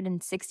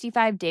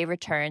 365-day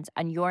returns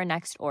on your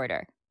next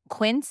order.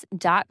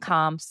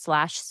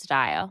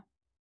 Quince.com/style.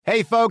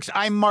 Hey, folks,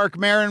 I'm Mark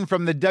Maron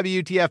from the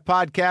WTF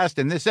Podcast,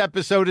 and this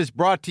episode is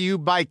brought to you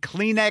by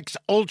Kleenex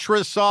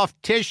Ultra Soft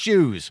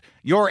Tissues,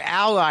 your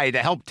ally to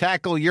help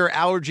tackle your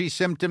allergy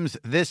symptoms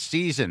this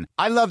season.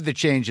 I love the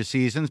change of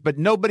seasons, but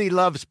nobody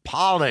loves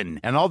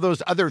pollen and all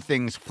those other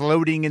things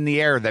floating in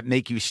the air that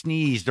make you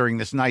sneeze during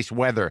this nice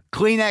weather.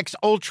 Kleenex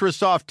Ultra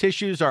Soft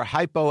Tissues are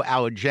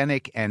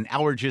hypoallergenic and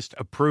allergist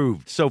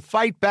approved, so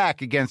fight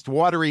back against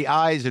watery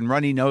eyes and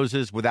runny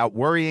noses without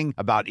worrying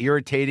about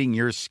irritating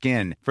your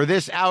skin. For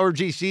this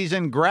allergy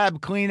season, grab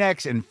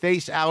Kleenex and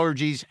face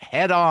allergies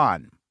head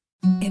on.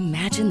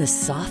 Imagine the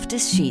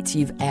softest sheets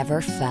you've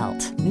ever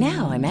felt.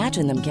 Now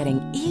imagine them getting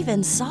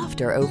even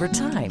softer over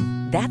time.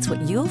 That's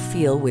what you'll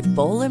feel with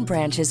Boll &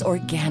 Branch's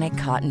organic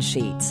cotton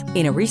sheets.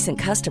 In a recent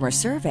customer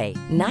survey,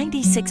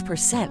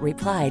 96%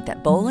 replied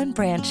that Boll &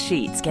 Branch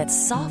sheets get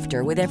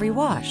softer with every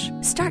wash.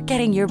 Start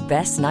getting your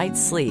best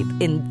night's sleep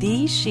in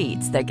these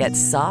sheets that get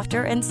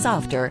softer and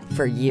softer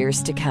for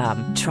years to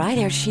come. Try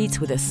their sheets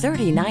with a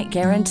 30-night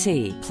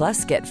guarantee.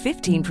 Plus, get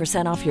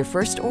 15% off your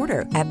first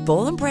order at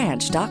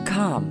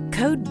bollandbranch.com.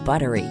 Code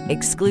BUTTERY.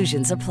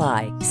 Exclusions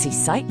apply. See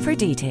site for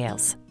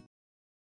details.